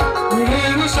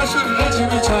urero shashurira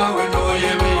kibi cyawe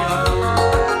noyemera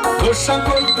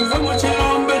oshako kuva mu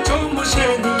kirombe cyo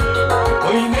musheni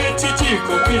oineti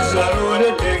kiko kwizarore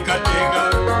tenga tenga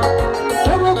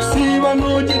tabokusiba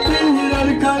no gitinyira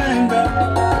rikarenga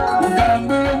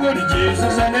ugambe buri gihe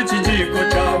zane kijiko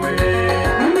cyawe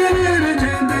underere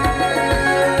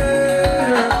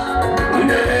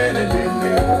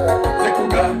gende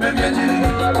zekugambe byagiri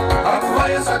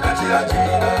akubaye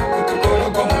sakatiragira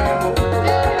kutugorogo mulimo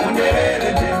underere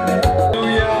gende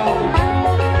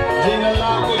jina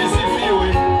lako lisifiwe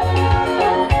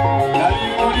na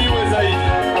liinuliwe zaidi.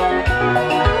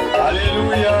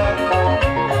 Haleluya.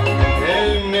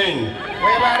 Amen.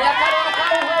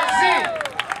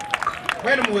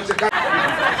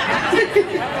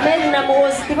 Meri na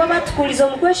muwozi tiba batukuliza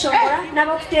omukweshongora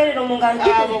n'abakuterera mu ngalo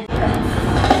tuko.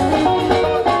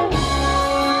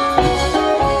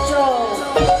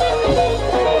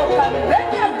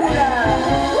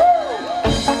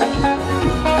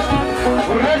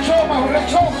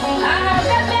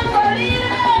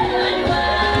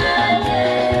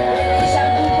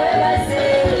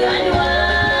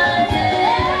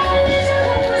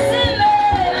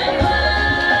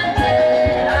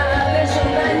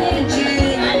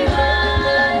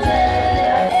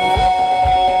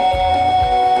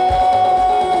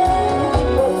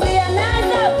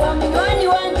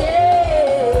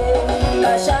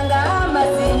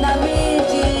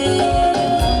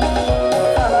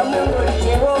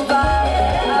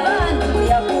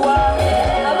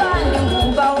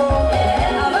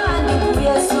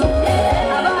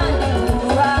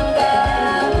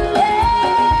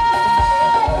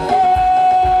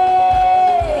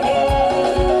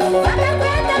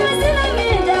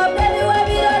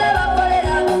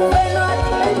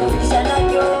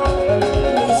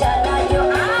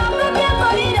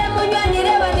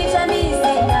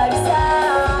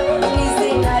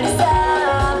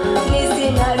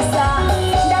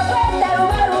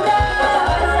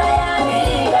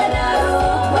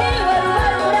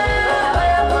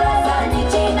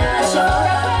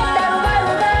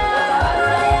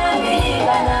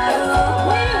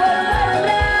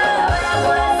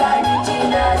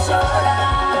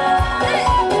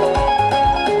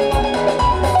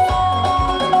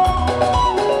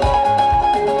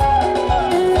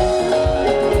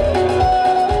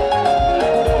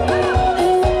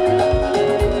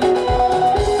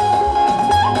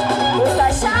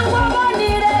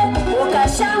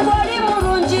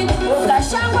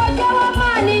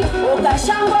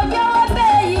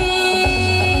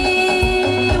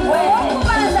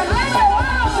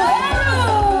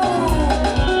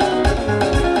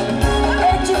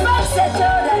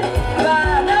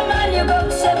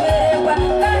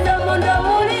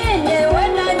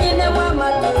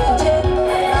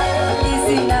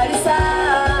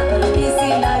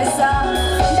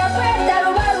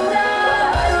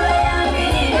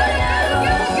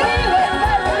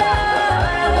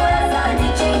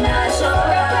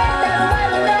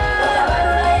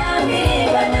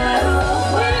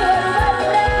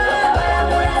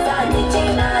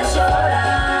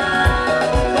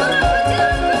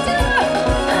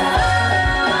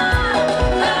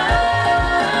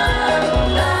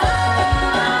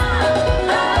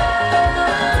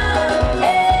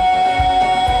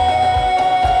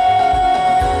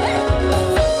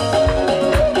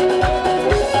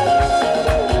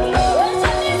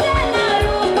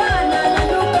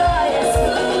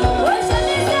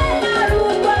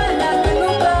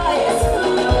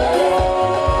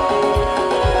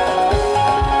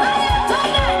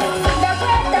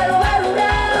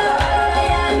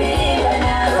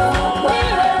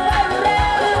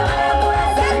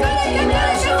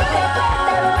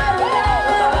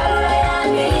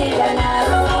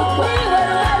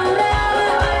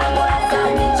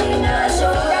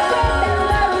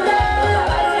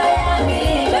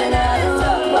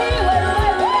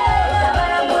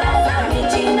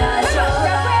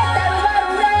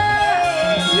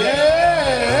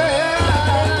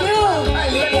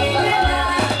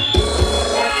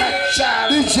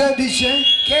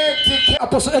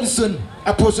 Apostle Edison.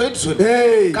 Apostle Edison.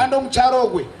 Hey. Kando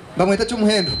mcharogwe. Bamwita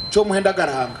cy'umuhendo. Cy'umuhenda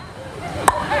garahanga.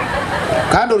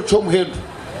 Kando cy'umuhendo.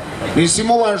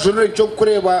 Nisimo wanjunure cyo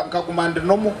kureba nkagumanda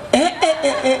nomu.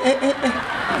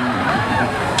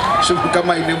 Shubu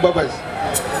kama ine mbabazi.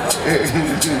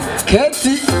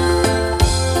 Keti.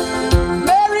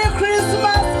 Merry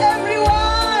Christmas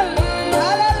everyone.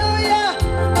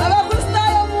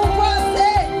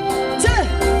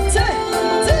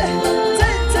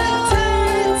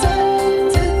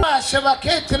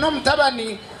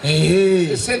 bani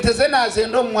sente ze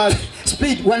nazendo mwazi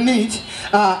speed 1 minute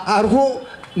arho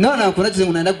nana kuragize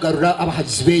ngo nanda kugarura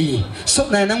abahagizi beye so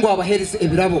nana ngo abahereze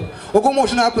ebirabo uko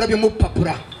mosho nakurabye mu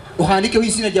papura uhandikeho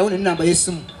izina ryawe n'inamba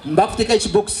Yesu mbafite ka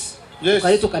box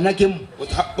kayeto kanagemo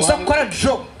usa gukora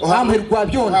draw uhamherwa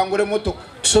byona uhangure motoka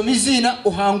soma izina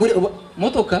uhangure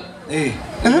motoka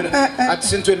ati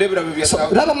sinzo ndebira bibya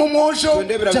sabuni raba mu mosho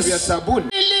ndebira bibya sabuni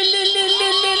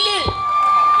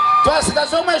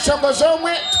twasigazo mweshongo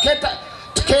zomwe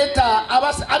tuketa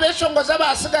abeshongo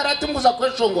zabasigara tunguza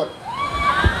kweshongora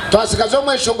twasigazo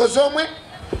mweshongo zomwe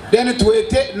then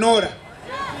tuwete Nora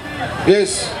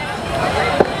yes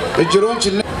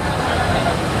ejironchi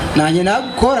nanye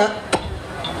nagukora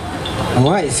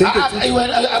waye sente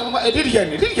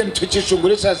lilian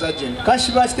tuchishongore sasa jeni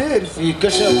kashi basteri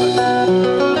kashi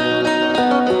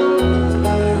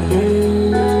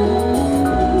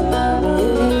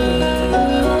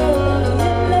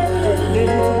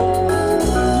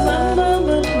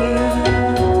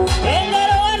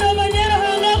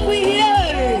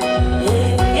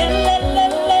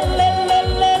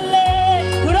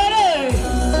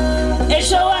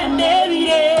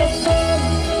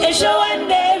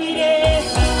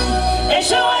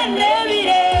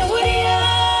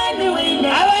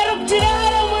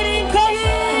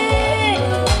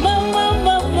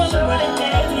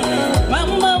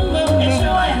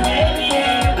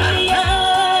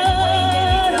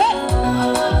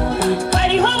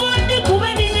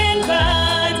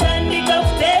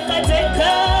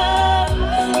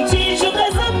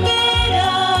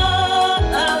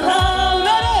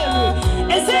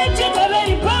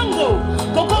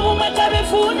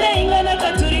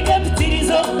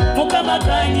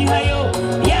Makani hayo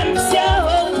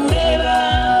yamsyaho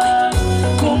kureba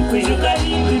kumkwijuka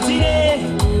hindukire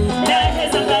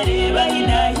naheza nkareba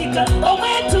hinahika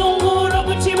omwetunguro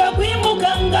guciba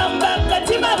kwimuka ngamba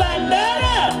katima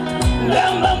bandara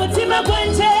ngamba mutima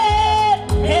gwanje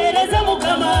hereza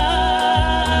mukama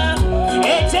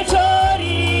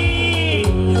ececori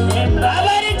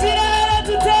abaritira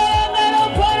tutengana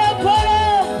pora pora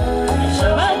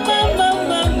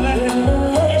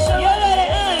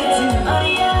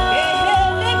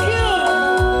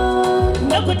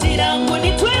kugira ngo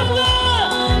nitwebwa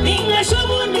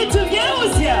ningashobundi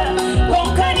tubyewuzya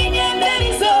konkani nyendera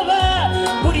izoba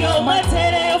buri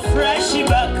omatere fresh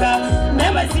baka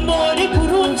n'amazimori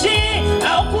kurunji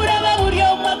aho kuraba buri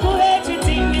omakuheje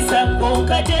timbisa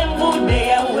konkaje mvude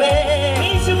yawe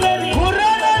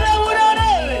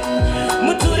urarebe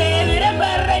muturebere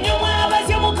mbaranyo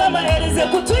mwabazyo mukamahereze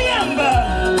kutuyamba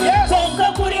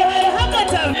konka kuri hari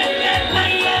hakata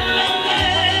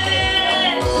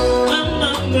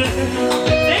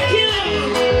Thank you.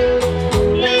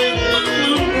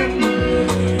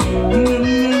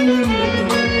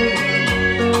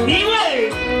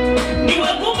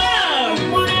 Niwe kuma.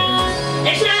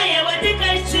 Eshaya watika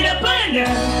shirapanda.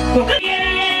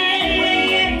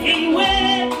 Iwe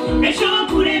esho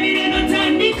kurebire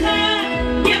notandika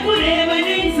yakureba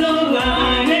n'izoba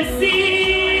nasi.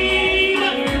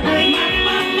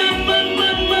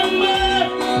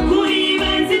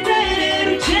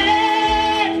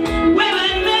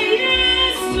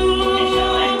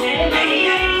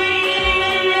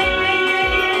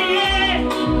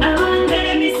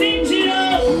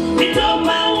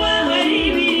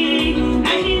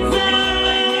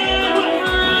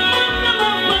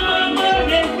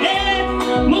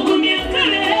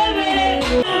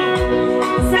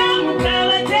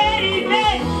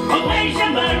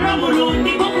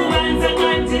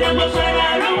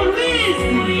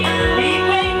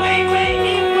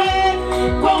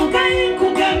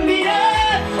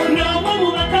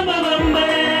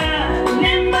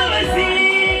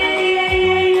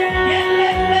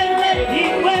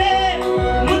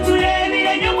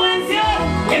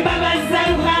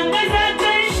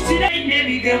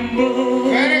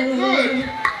 Very good.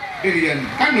 Lilian,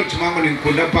 kano chimango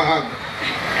Nankunda pahaga.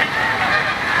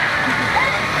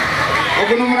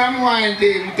 Ogono muramu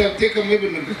wanje mutateka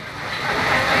mwebinuga.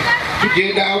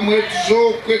 Tugenda amwetu zo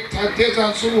kwetateza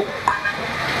nsubu.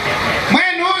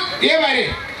 Mwenu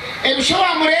yebare.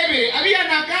 Ebishoba murebe abiya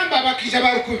nagamba bakija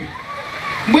barukubi.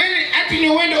 Mwene ati ni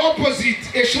wende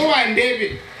opposite eshoba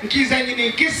ndebe. Nkiza nyine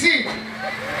nkisi.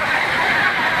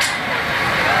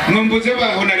 Nombuze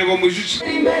ba honorable mujuchi.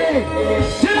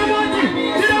 Tiramoti.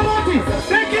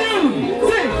 Thank you.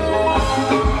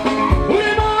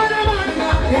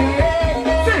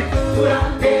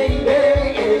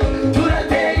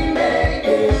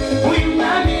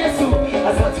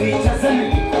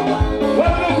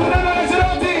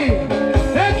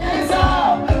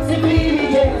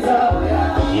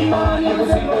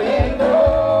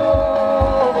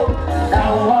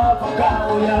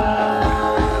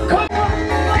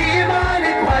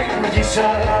 umugisha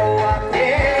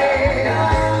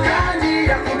kandi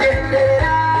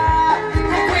yakugendera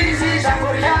kukwiziza ko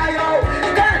ryayo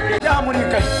kandi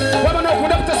yamurika wabana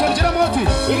ukunda kutasongera moti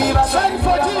shine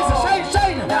for Jesus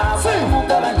shine sing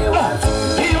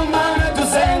iyo mana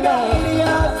tusenga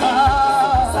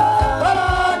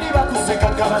abandi bakuseka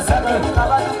kabazaga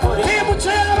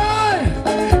kimucera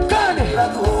kandi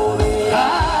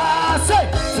say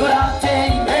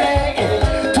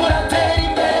turatera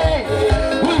imbere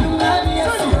uyu mwami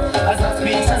Yesu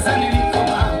azatwica azana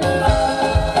ibikomangoma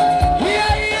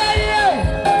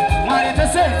mwarete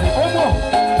sente omo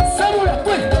sabura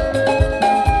kwe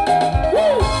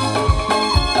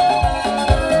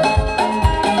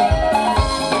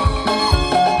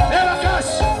reba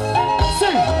kashi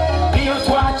niyo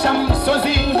twaca mu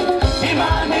misozi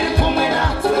Imana iri kumwe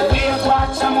natwe niyo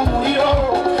twaca mu muriro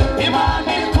Imana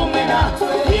iri kumwe natwe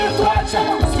niyo twaca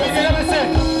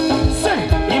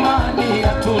Imana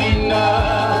iraturinda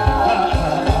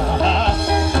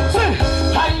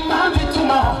hari impamvu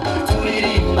ituma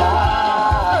turirimba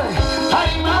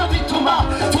hari impamvu ituma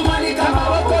tumanika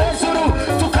amaboko hejuru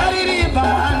tukaririmba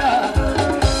Mana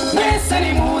mwese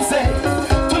nimuze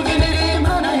tubyinire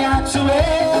Imana yacu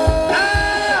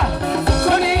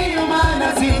ko niyo Mana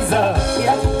nziza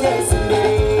iraduteza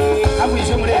imbere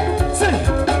amwije mure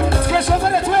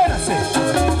tweshobore twera se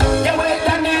yewe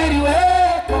Danieli we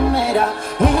komera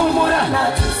humura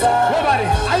natuza wabare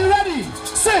are you ready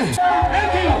say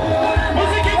thank you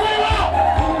muziki wewe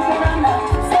humura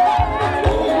natuza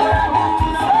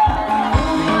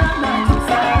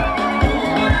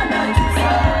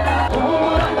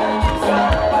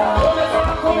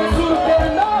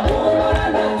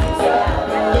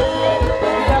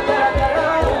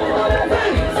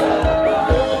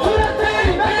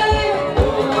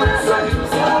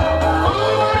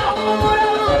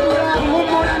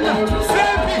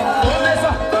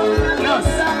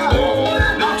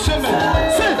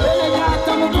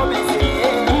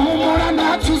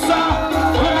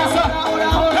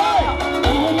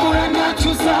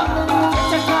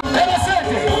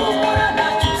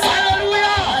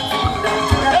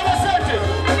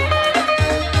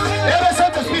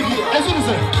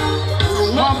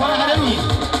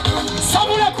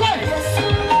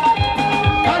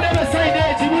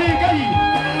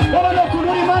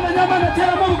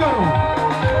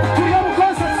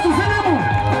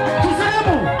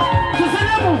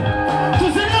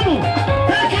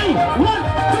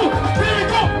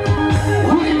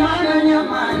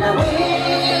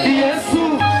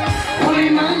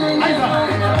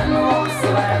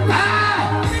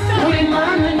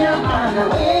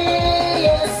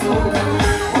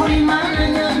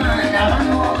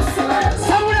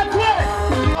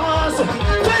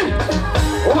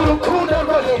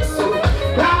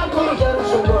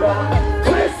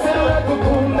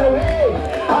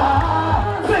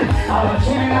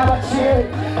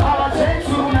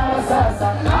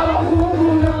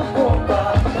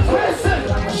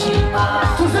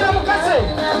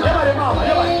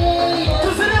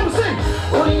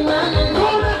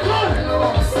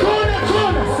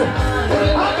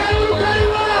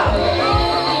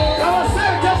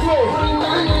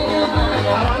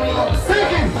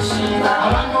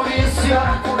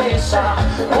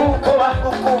uko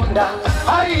bakukunda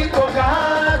ariko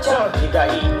gacho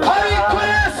kigahinduka ariko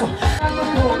Yesu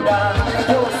akukunda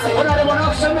byose urareba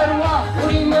kushemerwa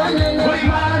uri Mana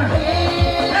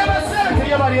ebasente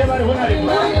yabari honare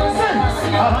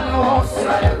abantu bose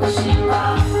baragushima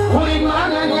uri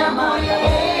Mana nyamara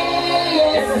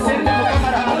ebasente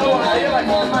mukamara hano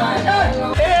wayebanye Mana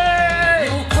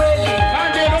ukweli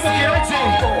ande no mukirache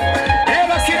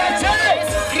ebakirache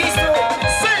Kristo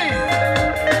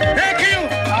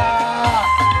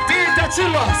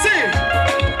Chilwa, see.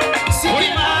 Uri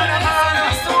Mana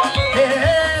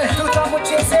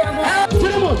tutamuchezea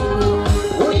Mungu.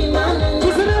 Uri Mana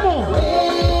tuziremo.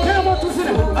 Nemo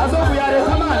tuziremo. Azabu yare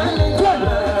tamani.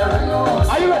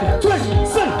 Are you ready? 20.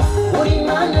 Say. Uri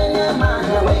Mana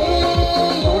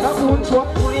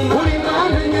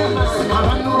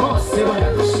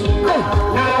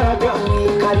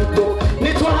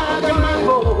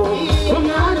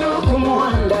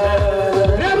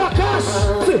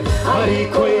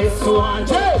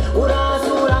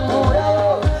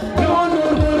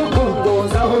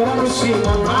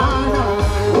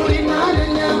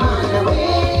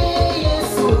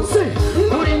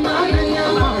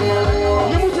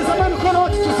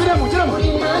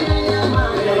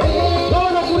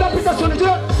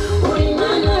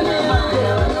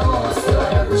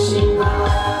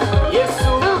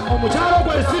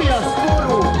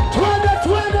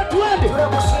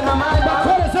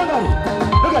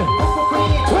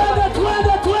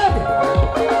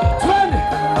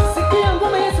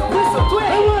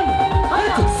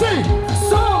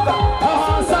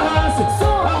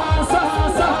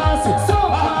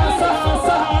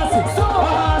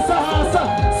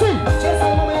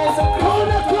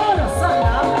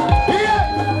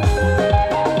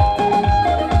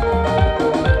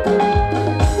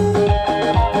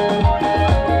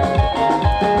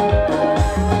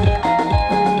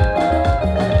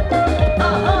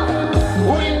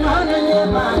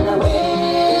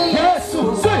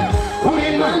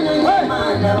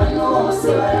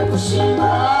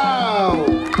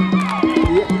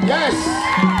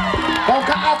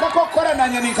akakokora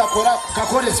nanya nikakora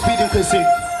kakore speed kwese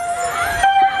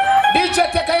DJ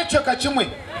teka yecho kachimwe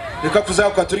reka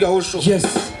kuzaka turi gahusho yes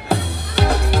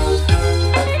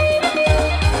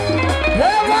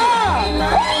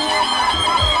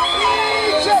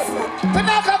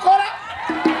tunakakora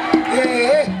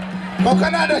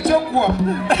okanada chokwa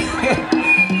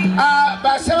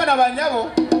baseba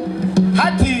nabanyabo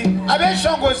hati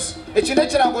abeshongozi ekinde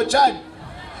kirango cyane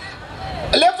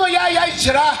level ya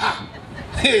ikiraha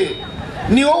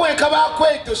ni wowe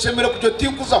kabakweto shemere kujyo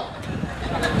tikuza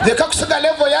reka kusiga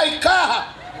level ya ikaha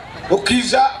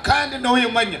ukiza kandi no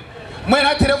yimanya mwena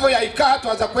hati level ya ikaha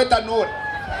twaza kweta Nora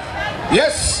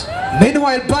yes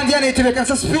meanwhile band yana itebeka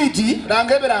sa speed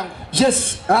range birango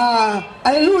yes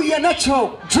hallelujah natural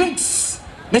drinks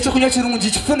necho kunywa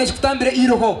kirungi kifune kutambire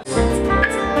iroho